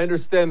bill. I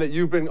understand that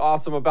you've been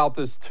awesome about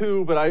this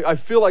too, but I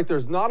feel like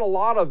there's not a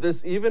lot of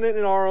this, even in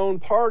our own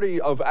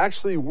party, of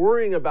actually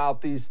worrying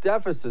about these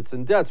deficits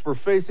and debts. We're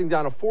facing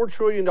down a $4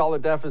 trillion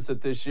deficit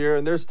this year,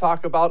 and there's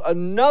talk about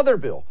another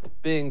bill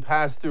being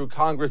passed through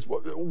Congress.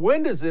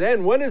 When does it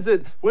end? When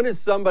is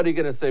somebody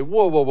going to say,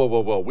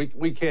 whoa,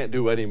 we can't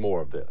do any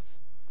more of this?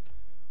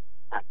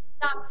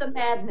 Stop the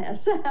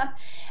madness.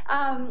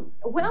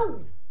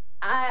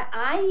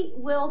 I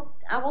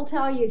will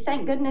tell you,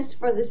 thank goodness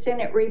for the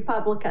Senate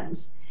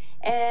Republicans.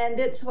 And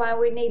it's why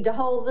we need to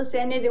hold the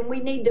Senate, and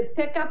we need to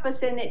pick up a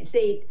Senate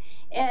seat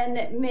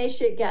in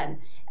Michigan.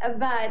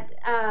 But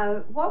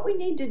what we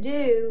need to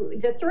do,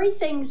 the three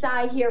things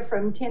I hear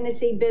from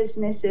Tennessee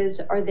businesses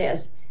are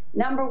this.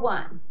 Number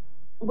one,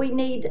 we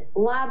need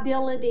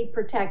liability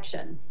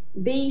protection.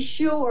 Be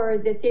sure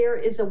that there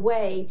is a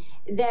way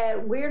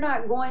that we're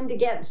not going to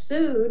get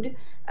sued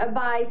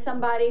by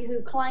somebody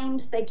who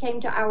claims they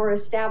came to our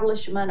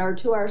establishment or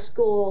to our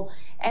school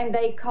and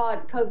they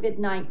caught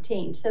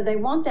COVID-19. So they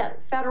want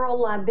that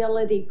federal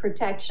liability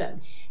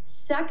protection.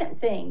 Second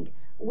thing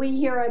we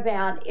hear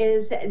about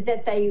is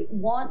that they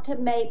want to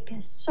make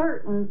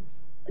certain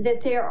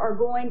that there are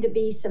going to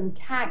be some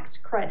tax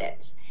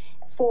credits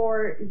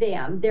for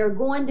them. There are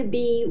going to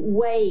be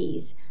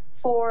ways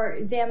for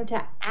them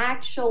to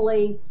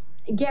actually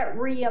get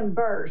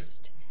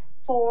reimbursed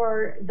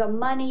for the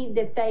money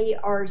that they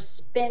are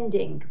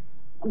spending.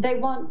 They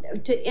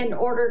want to, in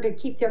order to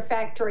keep their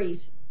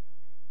factories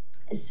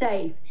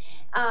safe.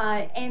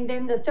 And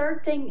then the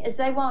third thing is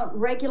they want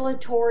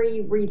regulatory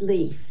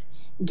relief.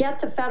 Get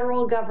the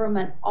federal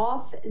government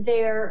off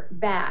their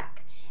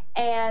back.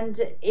 And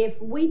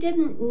if we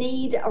didn't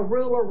need a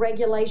rule or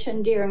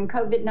regulation during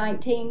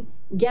COVID-19,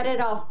 get it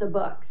off the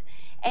books.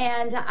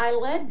 And I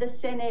led the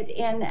Senate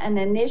in an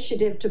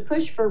initiative to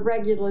push for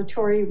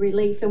regulatory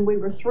relief, and we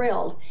were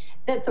thrilled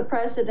that the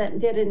president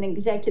did an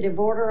executive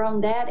order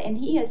on that, and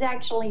he has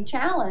actually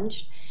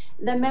challenged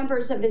the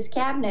members of his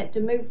cabinet to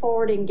move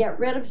forward and get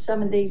rid of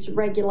some of these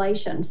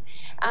regulations.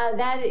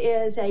 That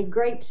is a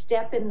great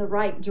step in the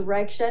right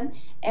direction,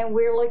 and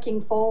we're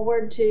looking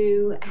forward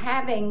to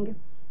having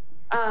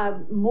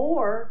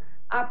more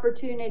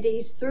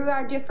opportunities through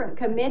our different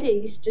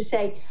committees to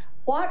say,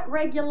 what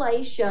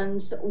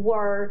regulations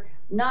were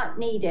not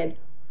needed?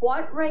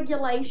 What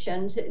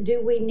regulations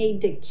do we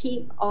need to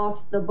keep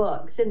off the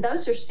books? And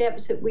those are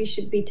steps that we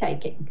should be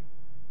taking.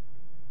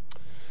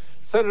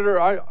 Senator,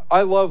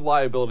 I love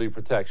liability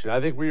protection. I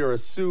think we are a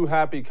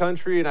sue-happy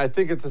country, and I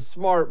think it's a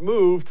smart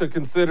move to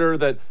consider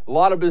that a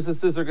lot of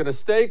businesses are going to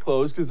stay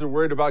closed because they're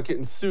worried about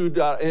getting sued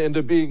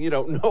into being,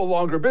 no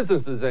longer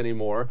businesses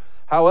anymore.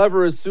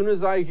 However, as soon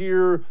as I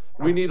hear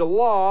we need a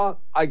law,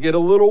 I get a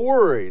little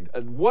worried.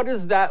 And what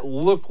does that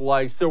look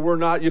like? So we're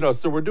not,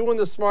 so we're doing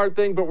the smart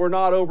thing, but we're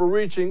not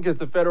overreaching because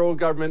the federal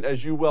government,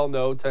 as you well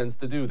know, tends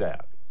to do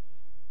that.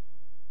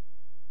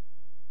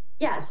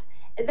 Yes.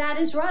 That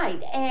is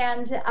right.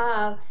 And,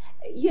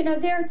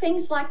 there are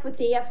things like with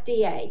the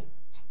FDA,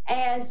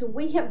 as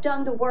we have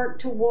done the work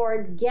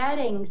toward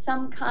getting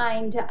some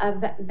kind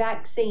of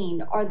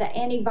vaccine or the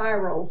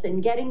antivirals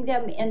and getting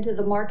them into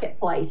the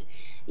marketplace,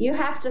 you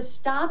have to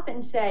stop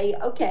and say,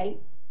 okay,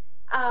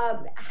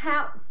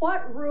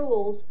 what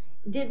rules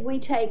did we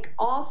take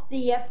off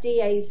the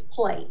FDA's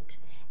plate?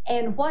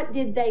 And what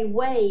did they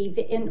waive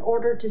in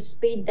order to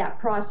speed that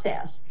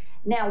process?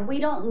 Now, we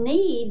don't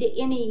need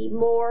any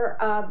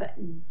more of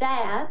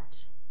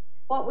that.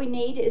 What we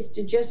need is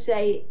to just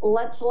say,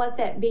 let's let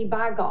that be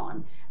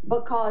bygone,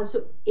 because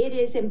it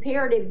is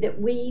imperative that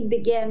we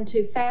begin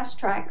to fast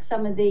track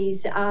some of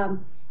these,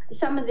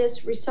 some of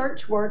this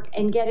research work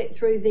and get it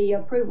through the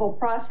approval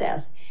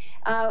process.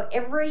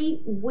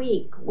 Every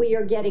week, we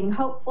are getting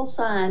hopeful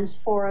signs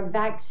for a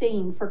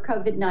vaccine for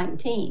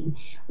COVID-19.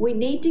 We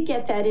need to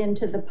get that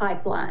into the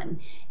pipeline.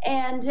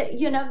 And,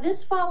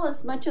 this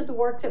follows much of the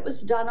work that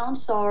was done on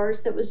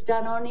SARS, that was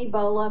done on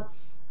Ebola.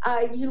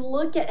 You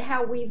look at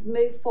how we've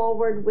moved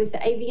forward with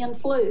avian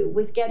flu,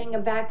 with getting a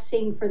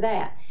vaccine for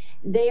that.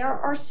 There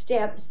are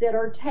steps that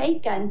are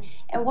taken,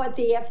 and what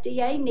the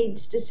FDA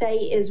needs to say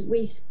is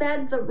we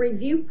sped the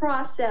review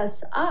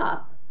process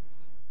up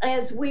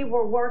as we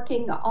were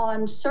working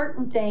on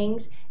certain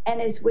things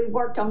and as we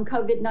worked on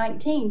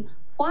COVID-19.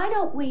 Why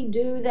don't we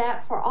do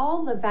that for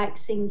all the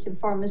vaccines and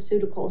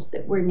pharmaceuticals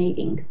that we're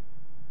needing?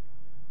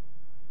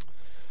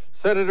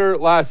 Senator,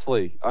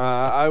 lastly,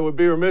 I would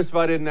be remiss if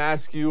I didn't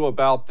ask you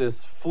about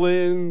this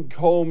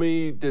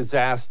Flynn-Comey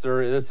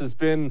disaster. This has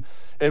been,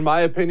 in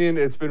my opinion,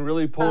 it's been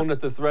really pulling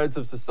at the threads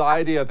of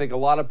society. I think a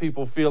lot of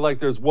people feel like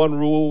there's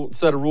one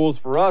set of rules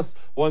for us,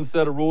 one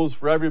set of rules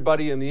for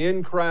everybody in the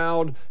in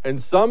crowd, and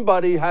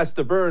somebody has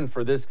to burn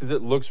for this because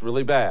it looks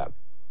really bad.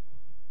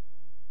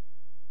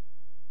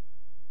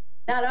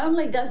 Not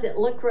only does it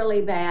look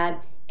really bad,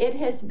 it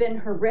has been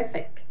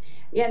horrific.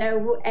 You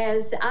know,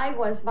 as I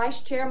was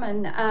vice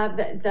chairman of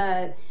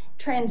the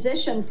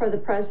transition for the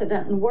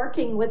president and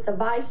working with the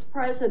vice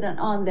president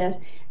on this,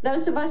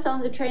 those of us on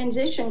the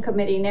transition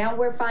committee, now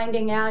we're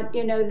finding out,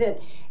 you know,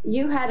 that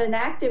you had an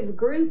active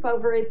group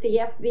over at the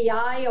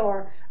FBI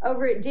or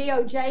over at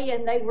DOJ,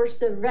 and they were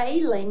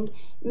surveilling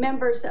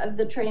members of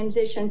the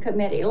transition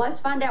committee. Let's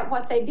find out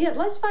what they did.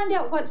 Let's find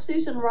out what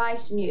Susan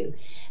Rice knew.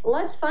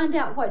 Let's find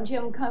out what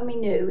Jim Comey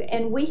knew.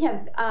 And we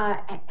have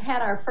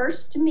had our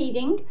first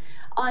meeting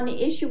on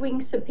issuing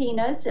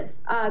subpoenas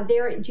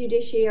there at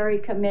Judiciary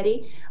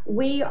Committee.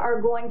 We are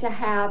going to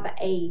have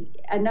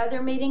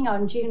another meeting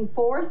on June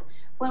 4th.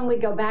 When we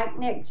go back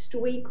next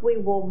week, we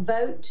will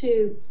vote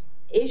to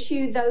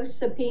issue those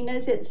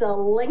subpoenas. It's a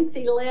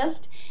lengthy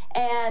list,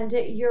 and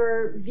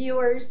your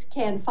viewers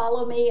can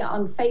follow me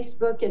on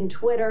Facebook and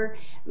Twitter,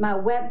 my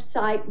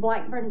website,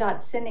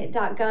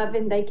 blackburn.senate.gov,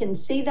 and they can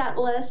see that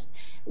list.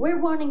 We're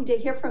wanting to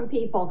hear from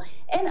people.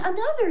 And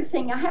another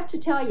thing I have to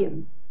tell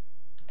you,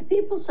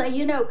 people say,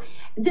 you know,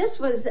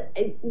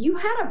 you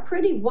had a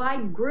pretty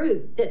wide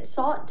group that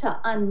sought to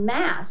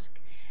unmask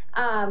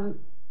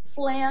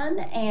Flynn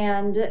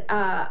and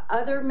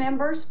other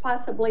members,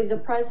 possibly the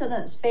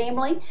president's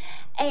family.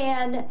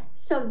 And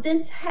so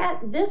this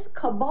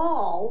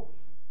cabal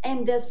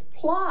and this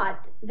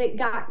plot that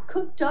got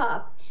cooked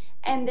up,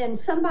 and then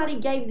somebody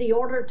gave the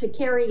order to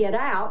carry it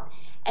out,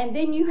 and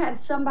then you had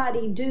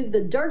somebody do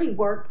the dirty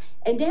work,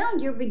 and now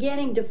you're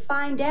beginning to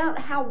find out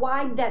how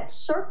wide that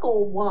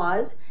circle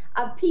was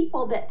of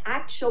people that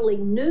actually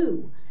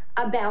knew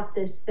about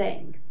this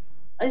thing.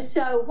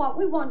 So what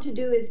we want to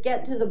do is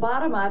get to the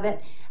bottom of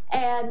it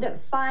and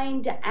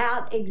find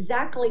out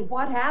exactly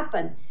what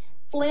happened.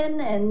 Flynn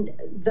and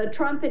the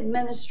Trump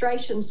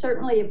administration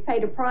certainly have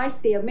paid a price.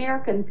 The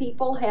American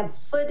people have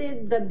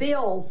footed the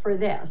bill for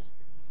this.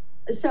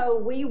 So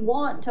we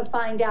want to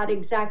find out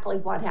exactly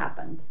what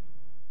happened.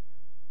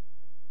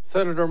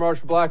 Senator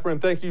Marsha Blackburn,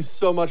 thank you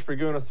so much for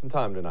giving us some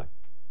time tonight.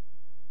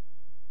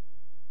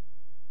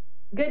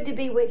 Good to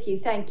be with you.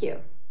 Thank you.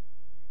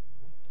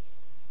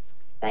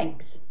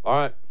 Thanks. All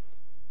right.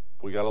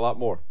 We got a lot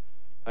more.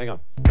 Hang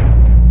on.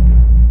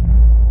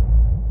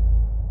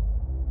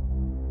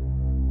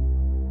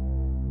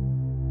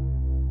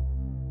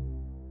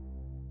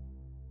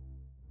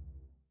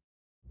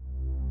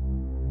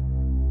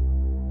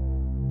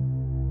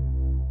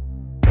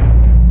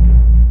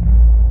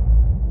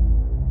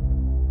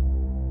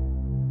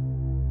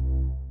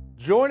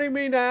 Joining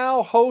me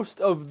now,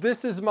 host of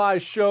This Is My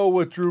Show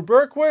with Drew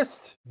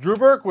Berquist.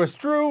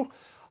 Drew,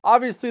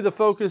 obviously the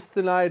focus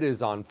tonight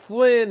is on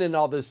Flynn and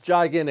all this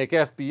gigantic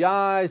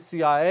FBI,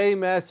 CIA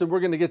mess, and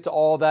we're going to get to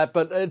all that.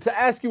 But to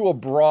ask you a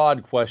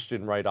broad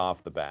question right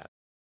off the bat,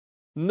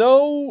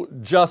 no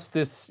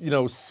justice,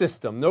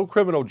 system, no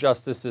criminal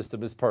justice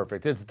system is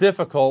perfect. It's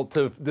difficult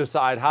to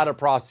decide how to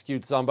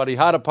prosecute somebody,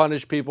 how to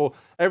punish people.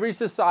 Every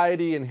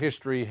society in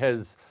history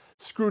has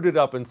screwed it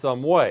up in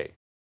some way.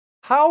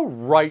 How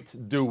right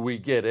do we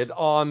get it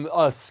on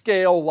a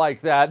scale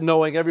like that,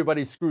 knowing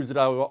everybody screws it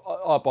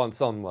up on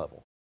some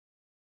level?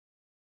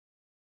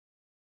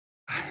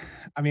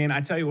 I mean,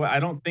 I tell you what, I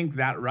don't think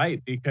that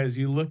right, because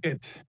you look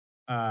at,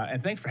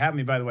 and thanks for having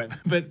me, by the way,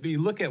 but you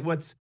look at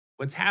what's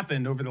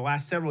happened over the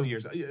last several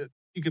years.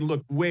 You can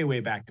look way,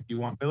 way back if you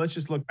want, but let's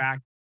just look back,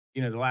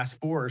 the last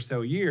 4 or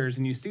so years,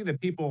 and you see the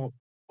people,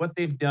 what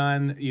they've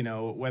done,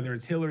 whether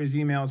it's Hillary's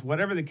emails,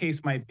 whatever the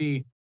case might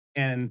be,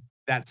 and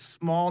that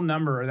small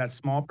number or that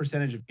small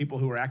percentage of people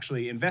who are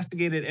actually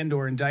investigated and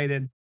or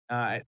indicted,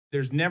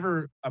 there's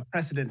never a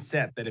precedent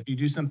set that if you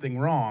do something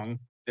wrong,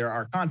 there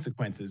are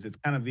consequences. It's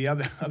kind of the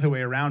other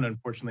way around,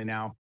 unfortunately,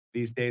 now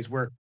these days,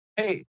 where,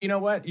 hey, you know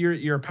what?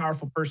 You're a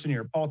powerful person,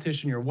 you're a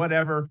politician, you're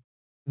whatever,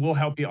 we'll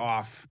help you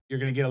off. You're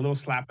going to get a little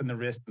slap in the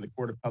wrist in the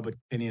court of public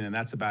opinion, and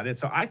that's about it.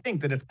 So I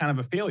think that it's kind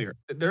of a failure.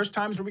 There's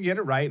times where we get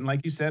it right, and like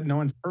you said, no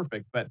one's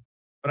perfect, but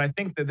I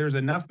think that there's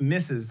enough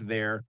misses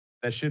there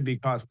that should be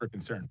cause for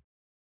concern.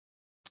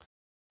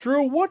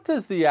 Drew, what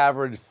does the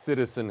average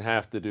citizen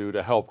have to do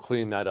to help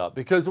clean that up?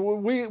 Because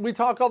we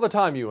talk all the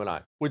time, you and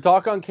I. We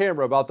talk on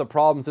camera about the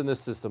problems in this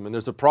system, and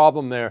there's a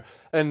problem there.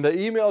 And the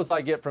emails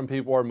I get from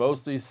people are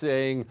mostly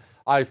saying,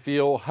 I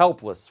feel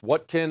helpless.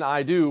 What can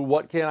I do?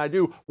 What can I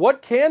do?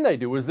 What can they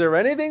do? Is there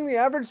anything the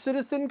average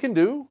citizen can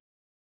do?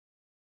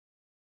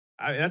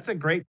 That's a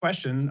great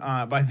question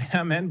by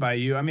them and by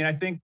you. I mean, I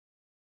think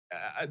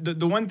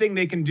the one thing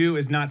they can do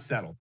is not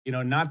settle,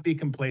 not be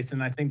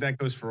complacent. I think that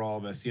goes for all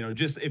of us.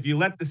 Just if you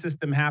let the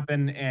system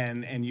happen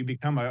and you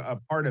become a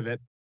part of it,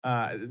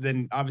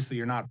 then obviously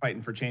you're not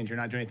fighting for change. You're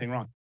not doing anything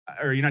wrong,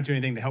 or you're not doing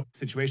anything to help the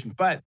situation.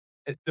 But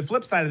the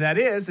flip side of that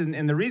is,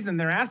 and the reason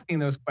they're asking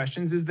those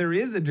questions is there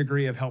is a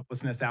degree of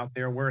helplessness out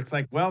there where it's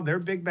like, well, they're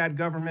big bad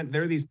government.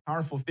 They're these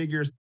powerful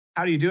figures.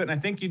 How do you do it? And I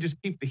think you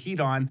just keep the heat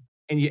on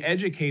and you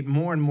educate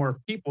more and more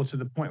people to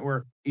the point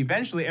where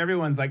eventually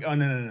everyone's like, oh,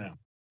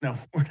 no,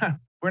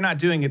 we're not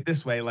doing it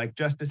this way. Like,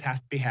 justice has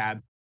to be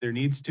had. There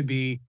needs to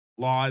be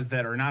laws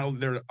that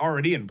they're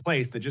already in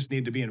place that just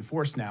need to be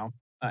enforced now.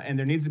 And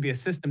there needs to be a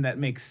system that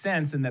makes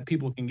sense and that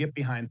people can get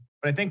behind.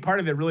 But I think part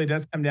of it really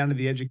does come down to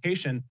the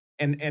education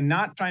and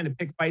not trying to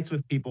pick fights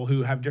with people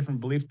who have different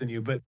beliefs than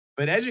you, but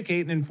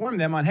educate and inform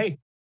them on, hey,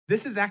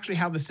 this is actually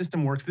how the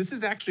system works. This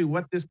is actually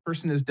what this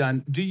person has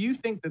done. Do you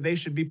think that they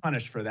should be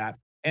punished for that?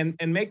 And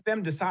make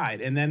them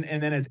decide. And then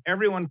as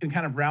everyone can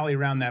kind of rally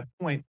around that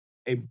point,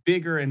 a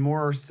bigger and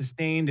more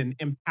sustained and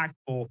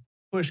impactful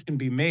push can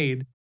be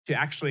made to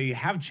actually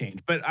have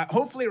change. But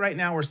hopefully right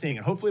now we're seeing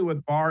it. Hopefully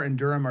what Barr and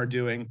Durham are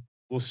doing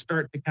will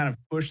start to kind of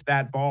push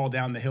that ball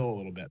down the hill a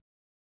little bit.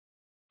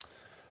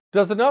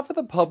 Does enough of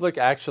the public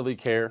actually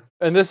care?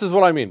 And this is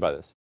what I mean by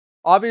this.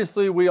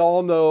 Obviously, we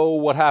all know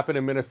what happened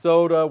in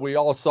Minnesota. We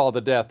all saw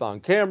the death on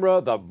camera,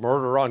 the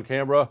murder on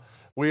camera.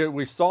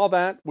 We saw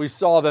that. We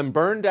saw them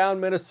burn down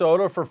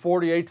Minnesota for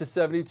 48 to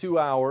 72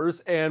 hours.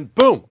 And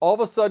boom, all of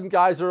a sudden,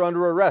 guys are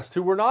under arrest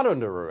who were not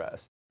under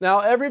arrest. Now,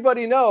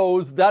 everybody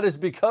knows that is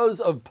because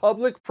of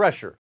public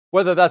pressure.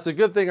 Whether that's a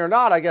good thing or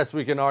not, I guess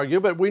we can argue.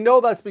 But we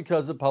know that's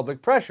because of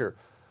public pressure.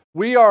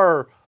 We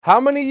are how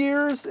many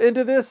years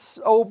into this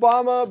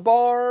Obama,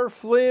 Barr,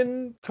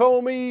 Flynn,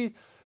 Comey,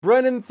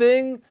 Brennan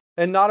thing?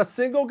 And not a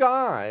single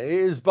guy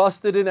is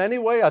busted in any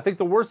way. I think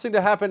the worst thing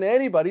to happen to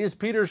anybody is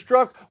Peter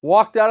Strzok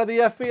walked out of the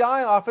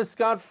FBI office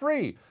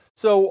scot-free.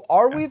 So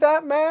are we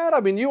that mad? I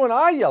mean, you and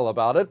I yell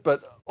about it,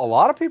 but a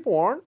lot of people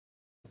aren't.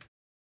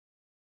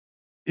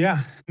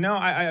 Yeah, no,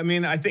 I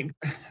mean, I think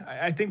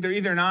they're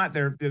either not,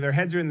 their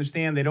heads are in the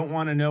sand. They don't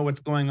want to know what's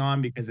going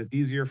on because it's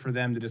easier for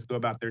them to just go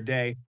about their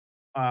day,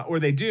 or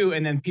they do.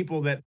 And then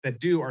people that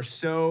do are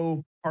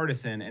so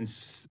partisan and,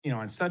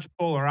 on such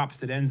polar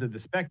opposite ends of the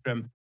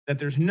spectrum that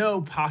there's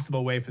no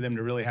possible way for them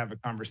to really have a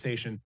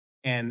conversation.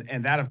 And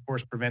that, of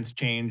course, prevents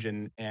change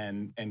and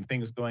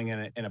things going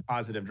in a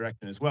positive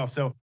direction as well.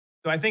 So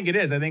I think it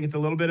is. I think it's a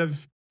little bit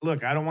of,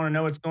 look, I don't want to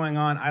know what's going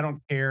on. I don't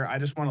care. I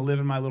just want to live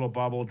in my little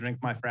bubble, drink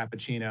my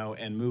Frappuccino,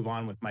 and move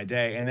on with my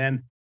day.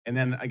 And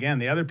then again,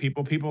 the other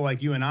people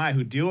like you and I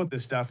who deal with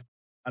this stuff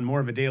on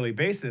more of a daily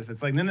basis,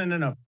 it's like,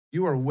 no.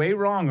 You are way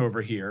wrong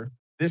over here.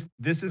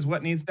 This is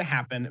what needs to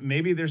happen.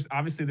 Maybe there's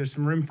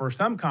some room for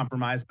some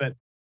compromise, but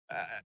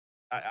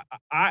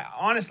I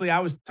honestly,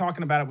 I was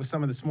talking about it with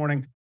someone this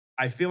morning.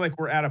 I feel like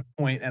we're at a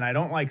point, and I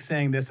don't like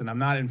saying this, and I'm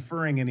not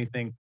inferring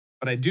anything,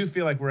 but I do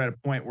feel like we're at a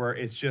point where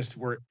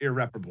we're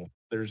irreparable.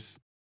 There's,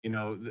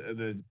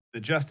 the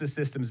justice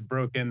system's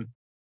broken.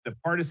 The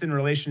partisan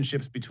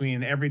relationships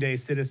between everyday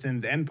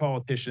citizens and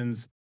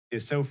politicians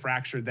is so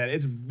fractured that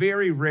it's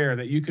very rare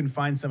that you can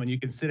find someone you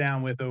can sit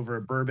down with over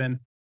a bourbon.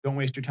 Don't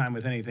waste your time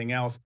with anything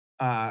else.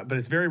 But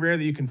it's very rare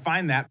that you can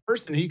find that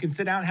person who you can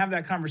sit down and have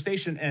that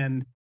conversation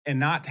and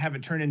not have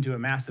it turn into a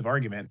massive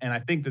argument. And I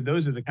think that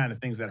those are the kind of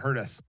things that hurt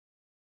us.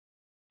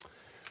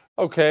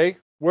 Okay,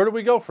 where do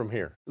we go from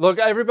here? Look,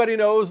 everybody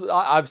knows,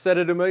 I've said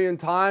it a million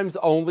times,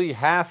 only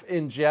half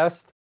in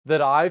jest, that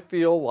I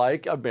feel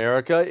like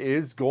America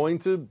is going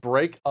to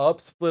break up,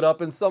 split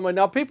up in some way.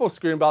 Now, people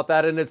scream about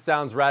that, and it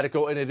sounds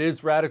radical, and it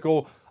is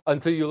radical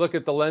until you look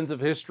at the lens of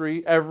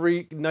history.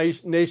 Every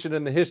nation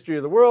in the history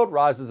of the world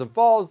rises and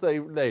falls.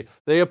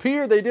 They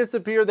appear, they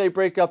disappear, they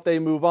break up, they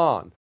move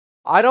on.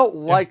 I don't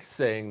like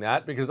saying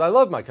that because I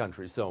love my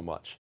country so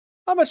much.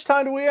 How much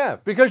time do we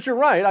have? Because you're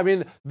right. I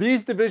mean,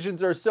 these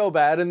divisions are so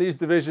bad, and these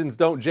divisions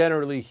don't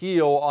generally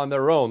heal on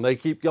their own. They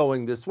keep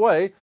going this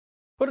way.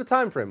 Put a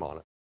time frame on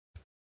it.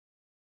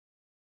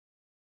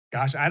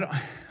 Gosh, I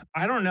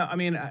don't know. I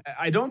mean,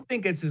 I don't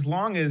think it's as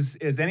long as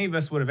any of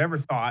us would have ever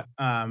thought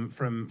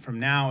from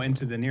now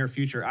into the near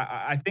future.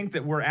 I think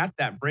that we're at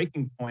that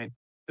breaking point,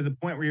 to the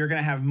point where you're going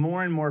to have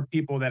more and more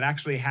people that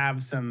actually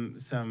have some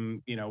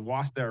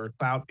wasta or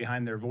clout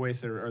behind their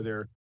voice or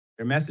their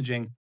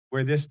messaging,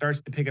 where this starts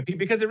to pick up,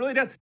 because it really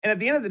does. And at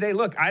the end of the day,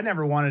 look, I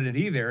never wanted it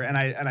either, and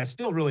I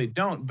still really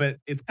don't. But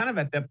it's kind of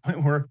at that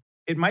point where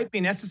it might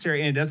be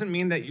necessary, and it doesn't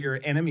mean that you're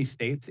enemy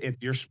states.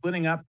 If you're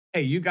splitting up,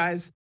 hey, you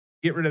guys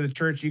get rid of the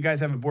church, you guys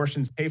have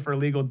abortions, pay for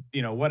illegal,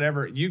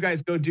 whatever. You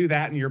guys go do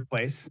that in your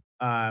place.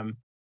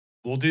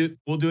 We'll do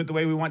it the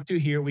way we want to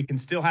here. We can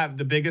still have,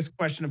 the biggest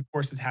question, of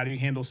course, is how do you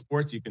handle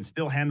sports? You can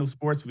still handle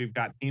sports. We've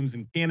got teams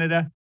in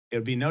Canada. It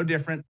would be no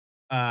different.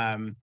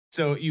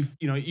 So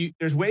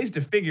there's ways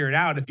to figure it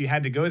out if you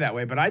had to go that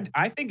way. But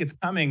I think it's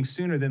coming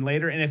sooner than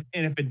later. And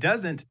if it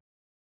doesn't,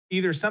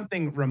 either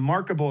something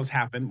remarkable has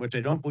happened, which I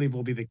don't believe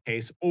will be the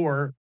case,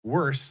 or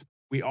worse,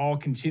 we all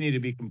continue to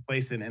be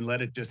complacent and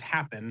let it just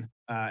happen.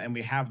 And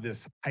we have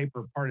this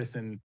hyper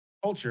partisan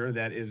culture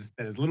that is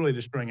literally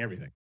destroying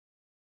everything.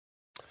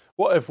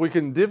 Well, if we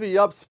can divvy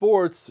up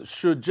sports,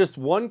 should just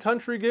one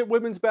country get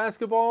women's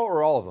basketball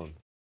or all of them?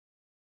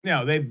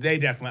 No, they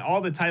definitely,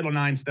 all the Title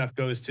IX stuff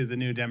goes to the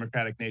new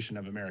democratic nation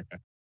of America.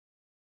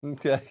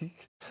 Okay.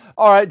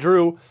 All right,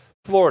 Drew.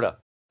 Florida.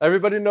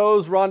 Everybody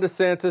knows Ron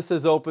DeSantis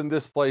has opened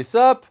this place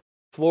up.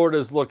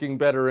 Florida's looking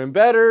better and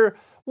better.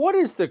 What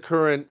is the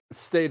current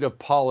state of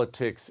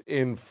politics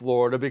in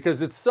Florida?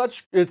 Because it's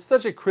such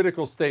a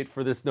critical state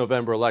for this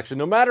November election.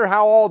 No matter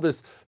how all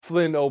this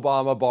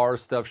Flynn-Obama Barr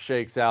stuff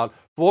shakes out,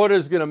 Florida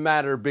is going to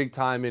matter big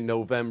time in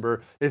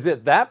November. Is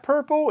it that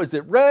purple? Is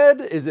it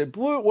red? Is it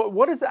blue?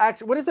 What does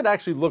it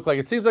actually look like?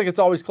 It seems like it's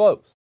always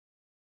close.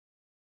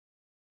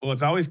 Well,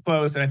 it's always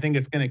close, and I think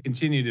it's going to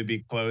continue to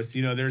be close.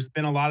 You know, there's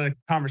been a lot of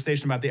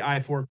conversation about the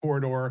I-4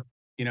 corridor.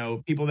 You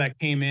know, people that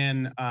came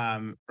in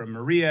from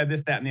Maria,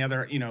 this, that, and the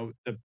other. You know,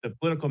 the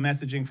political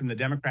messaging from the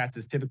Democrats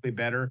is typically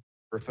better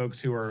for folks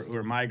who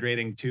are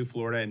migrating to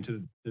Florida and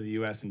to the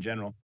U.S. in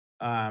general.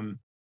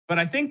 But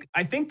I think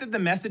that the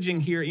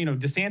messaging here, you know,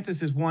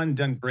 DeSantis is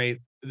done great.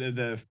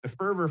 The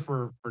fervor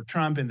for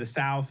Trump in the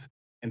South,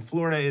 and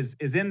Florida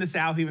is in the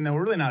South, even though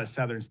we're really not a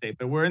Southern state,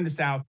 but we're in the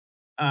South.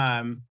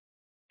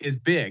 Is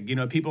big. You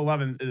know, people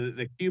love him.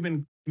 The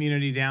Cuban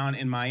community down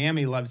in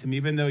Miami loves him,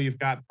 even though you've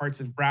got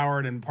parts of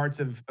Broward and parts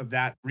of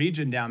that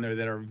region down there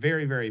that are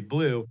very, very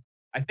blue.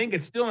 I think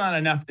it's still not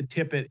enough to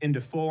tip it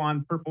into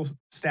full-on purple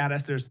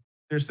status. There's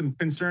some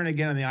concern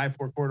again on the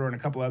I-4 corridor and a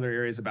couple other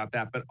areas about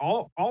that. But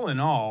all in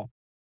all,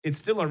 it's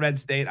still a red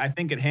state. I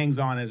think it hangs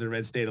on as a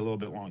red state a little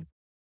bit longer.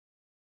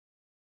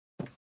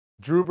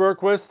 Drew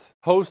Berquist,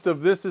 host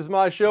of This Is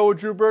My Show with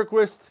Drew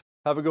Berquist.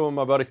 Have a good one,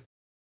 my buddy.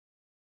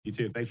 You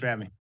too. Thanks for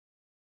having me.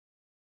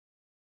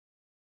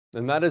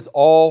 And that is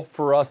all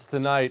for us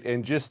tonight.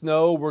 And just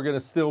know we're going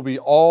to still be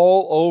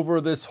all over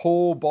this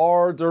whole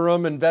Barr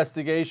Durham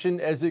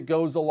investigation as it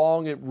goes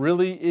along. It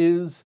really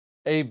is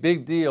a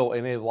big deal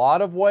in a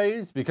lot of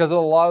ways because of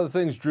a lot of the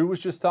things Drew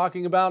was just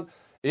talking about.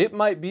 It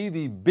might be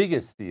the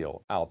biggest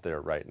deal out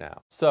there right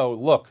now. So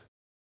look,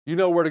 you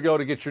know where to go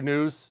to get your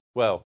news.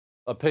 Well,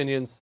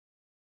 opinions.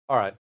 All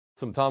right,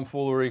 some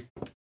tomfoolery.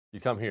 You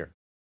come here.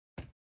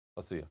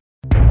 I'll see you.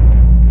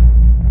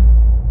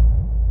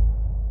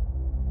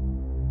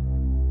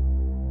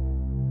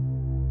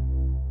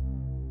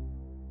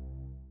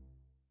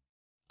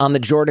 On the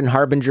Jordan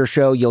Harbinger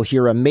Show, you'll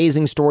hear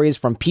amazing stories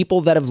from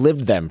people that have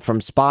lived them, from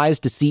spies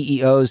to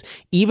CEOs,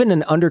 even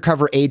an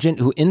undercover agent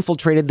who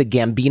infiltrated the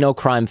Gambino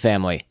crime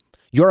family.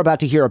 You're about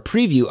to hear a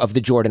preview of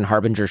the Jordan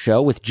Harbinger Show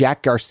with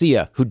Jack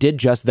Garcia, who did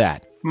just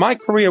that. My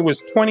career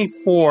was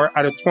 24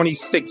 out of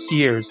 26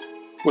 years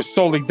was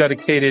solely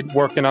dedicated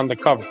working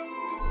undercover.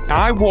 Now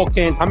I walk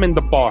in, I'm in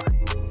the bar.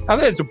 Now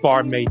there's a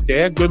barmaid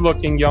there,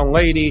 good-looking young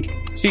lady.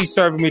 She's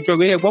serving me a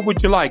drink. Hey, what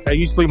would you like?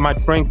 Usually my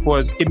drink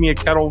was give me a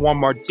Kettle One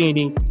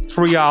martini,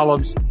 3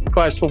 olives,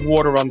 glass of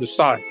water on the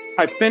side.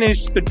 I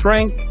finish the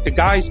drink. The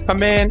guys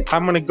come in.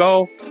 I'm going to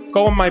go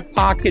in my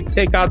pocket,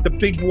 take out the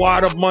big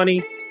wad of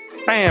money.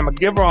 Bam, I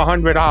give her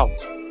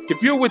 $100.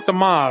 If you're with the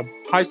mob,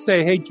 I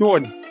say, hey,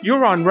 Jordan,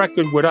 you're on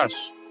record with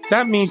us.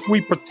 That means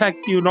we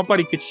protect you.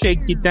 Nobody could shake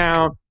you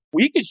down.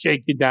 We could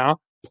shake you down,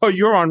 but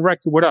you're on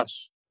record with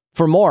us.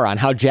 For more on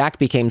how Jack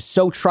became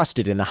so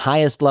trusted in the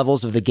highest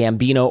levels of the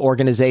Gambino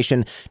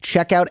organization,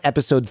 check out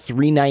episode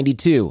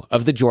 392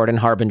 of The Jordan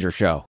Harbinger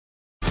Show.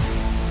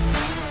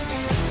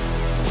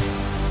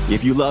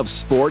 If you love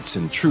sports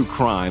and true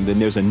crime, then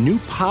there's a new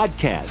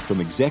podcast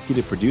from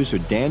executive producer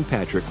Dan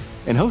Patrick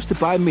and hosted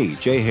by me,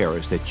 Jay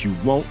Harris, that you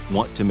won't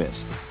want to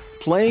miss.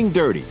 Playing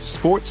Dirty: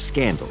 Sports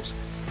Scandals.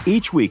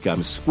 Each week,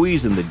 I'm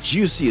squeezing the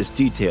juiciest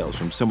details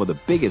from some of the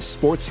biggest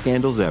sports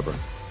scandals ever.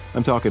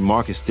 I'm talking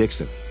Marcus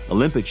Dixon,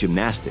 Olympic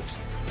gymnastics,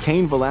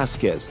 Cain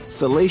Velasquez,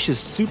 salacious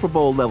Super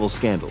Bowl-level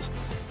scandals.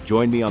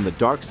 Join me on the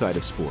dark side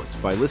of sports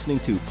by listening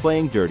to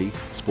Playing Dirty: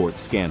 Sports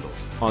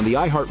Scandals on the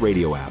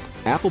iHeartRadio app,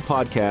 Apple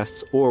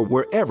Podcasts, or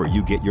wherever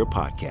you get your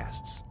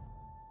podcasts.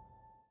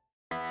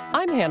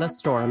 I'm Hannah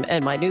Storm,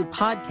 and my new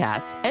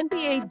podcast,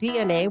 NBA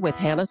DNA with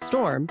Hannah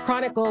Storm,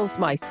 chronicles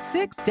my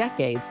 6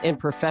 decades in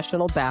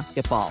professional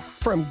basketball.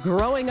 From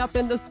growing up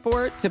in the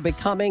sport to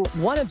becoming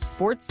one of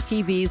sports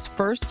TV's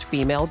first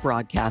female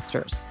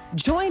broadcasters.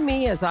 Join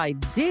me as I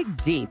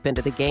dig deep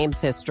into the game's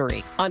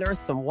history,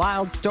 unearth some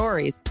wild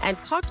stories, and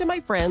talk to my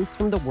friends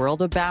from the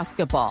world of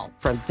basketball,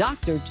 from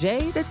Dr.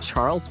 J to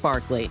Charles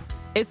Barkley.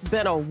 It's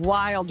been a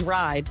wild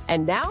ride,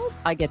 and now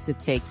I get to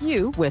take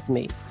you with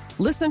me.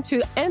 Listen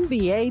to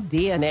NBA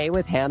DNA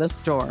with Hannah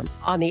Storm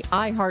on the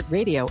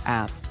iHeartRadio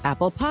app,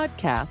 Apple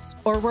Podcasts,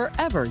 or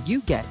wherever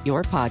you get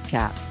your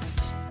podcasts.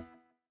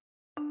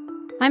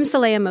 I'm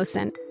Saleha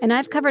Mohsin, and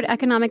I've covered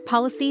economic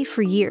policy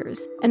for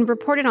years and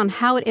reported on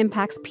how it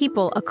impacts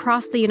people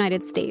across the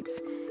United States.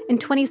 In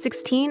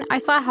 2016, I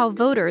saw how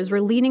voters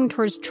were leaning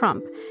towards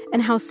Trump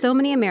and how so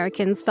many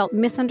Americans felt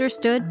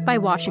misunderstood by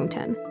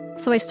Washington.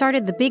 So I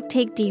started The Big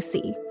Take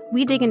DC.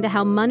 We dig into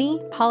how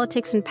money,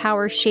 politics, and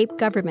power shape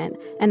government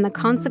and the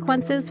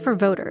consequences for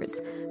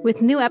voters.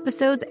 With new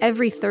episodes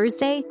every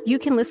Thursday, you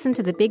can listen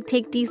to The Big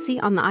Take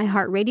DC on the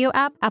iHeartRadio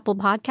app, Apple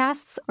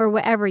Podcasts, or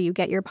wherever you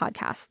get your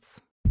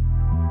podcasts.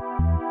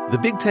 The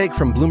Big Take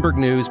from Bloomberg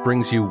News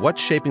brings you what's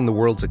shaping the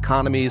world's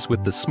economies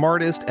with the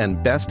smartest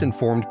and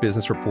best-informed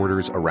business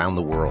reporters around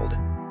the world.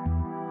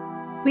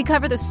 We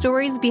cover the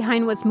stories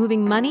behind what's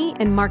moving money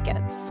and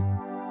markets.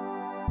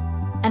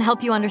 And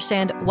help you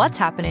understand what's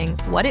happening,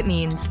 what it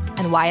means,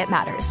 and why it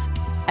matters.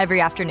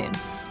 Every afternoon.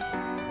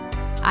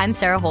 I'm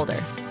Sarah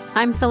Holder.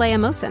 I'm Saleha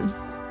Mohsin.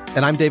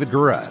 And I'm David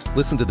Gura.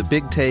 Listen to The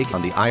Big Take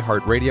on the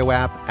iHeartRadio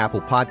app,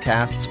 Apple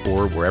Podcasts,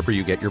 or wherever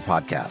you get your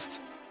podcasts.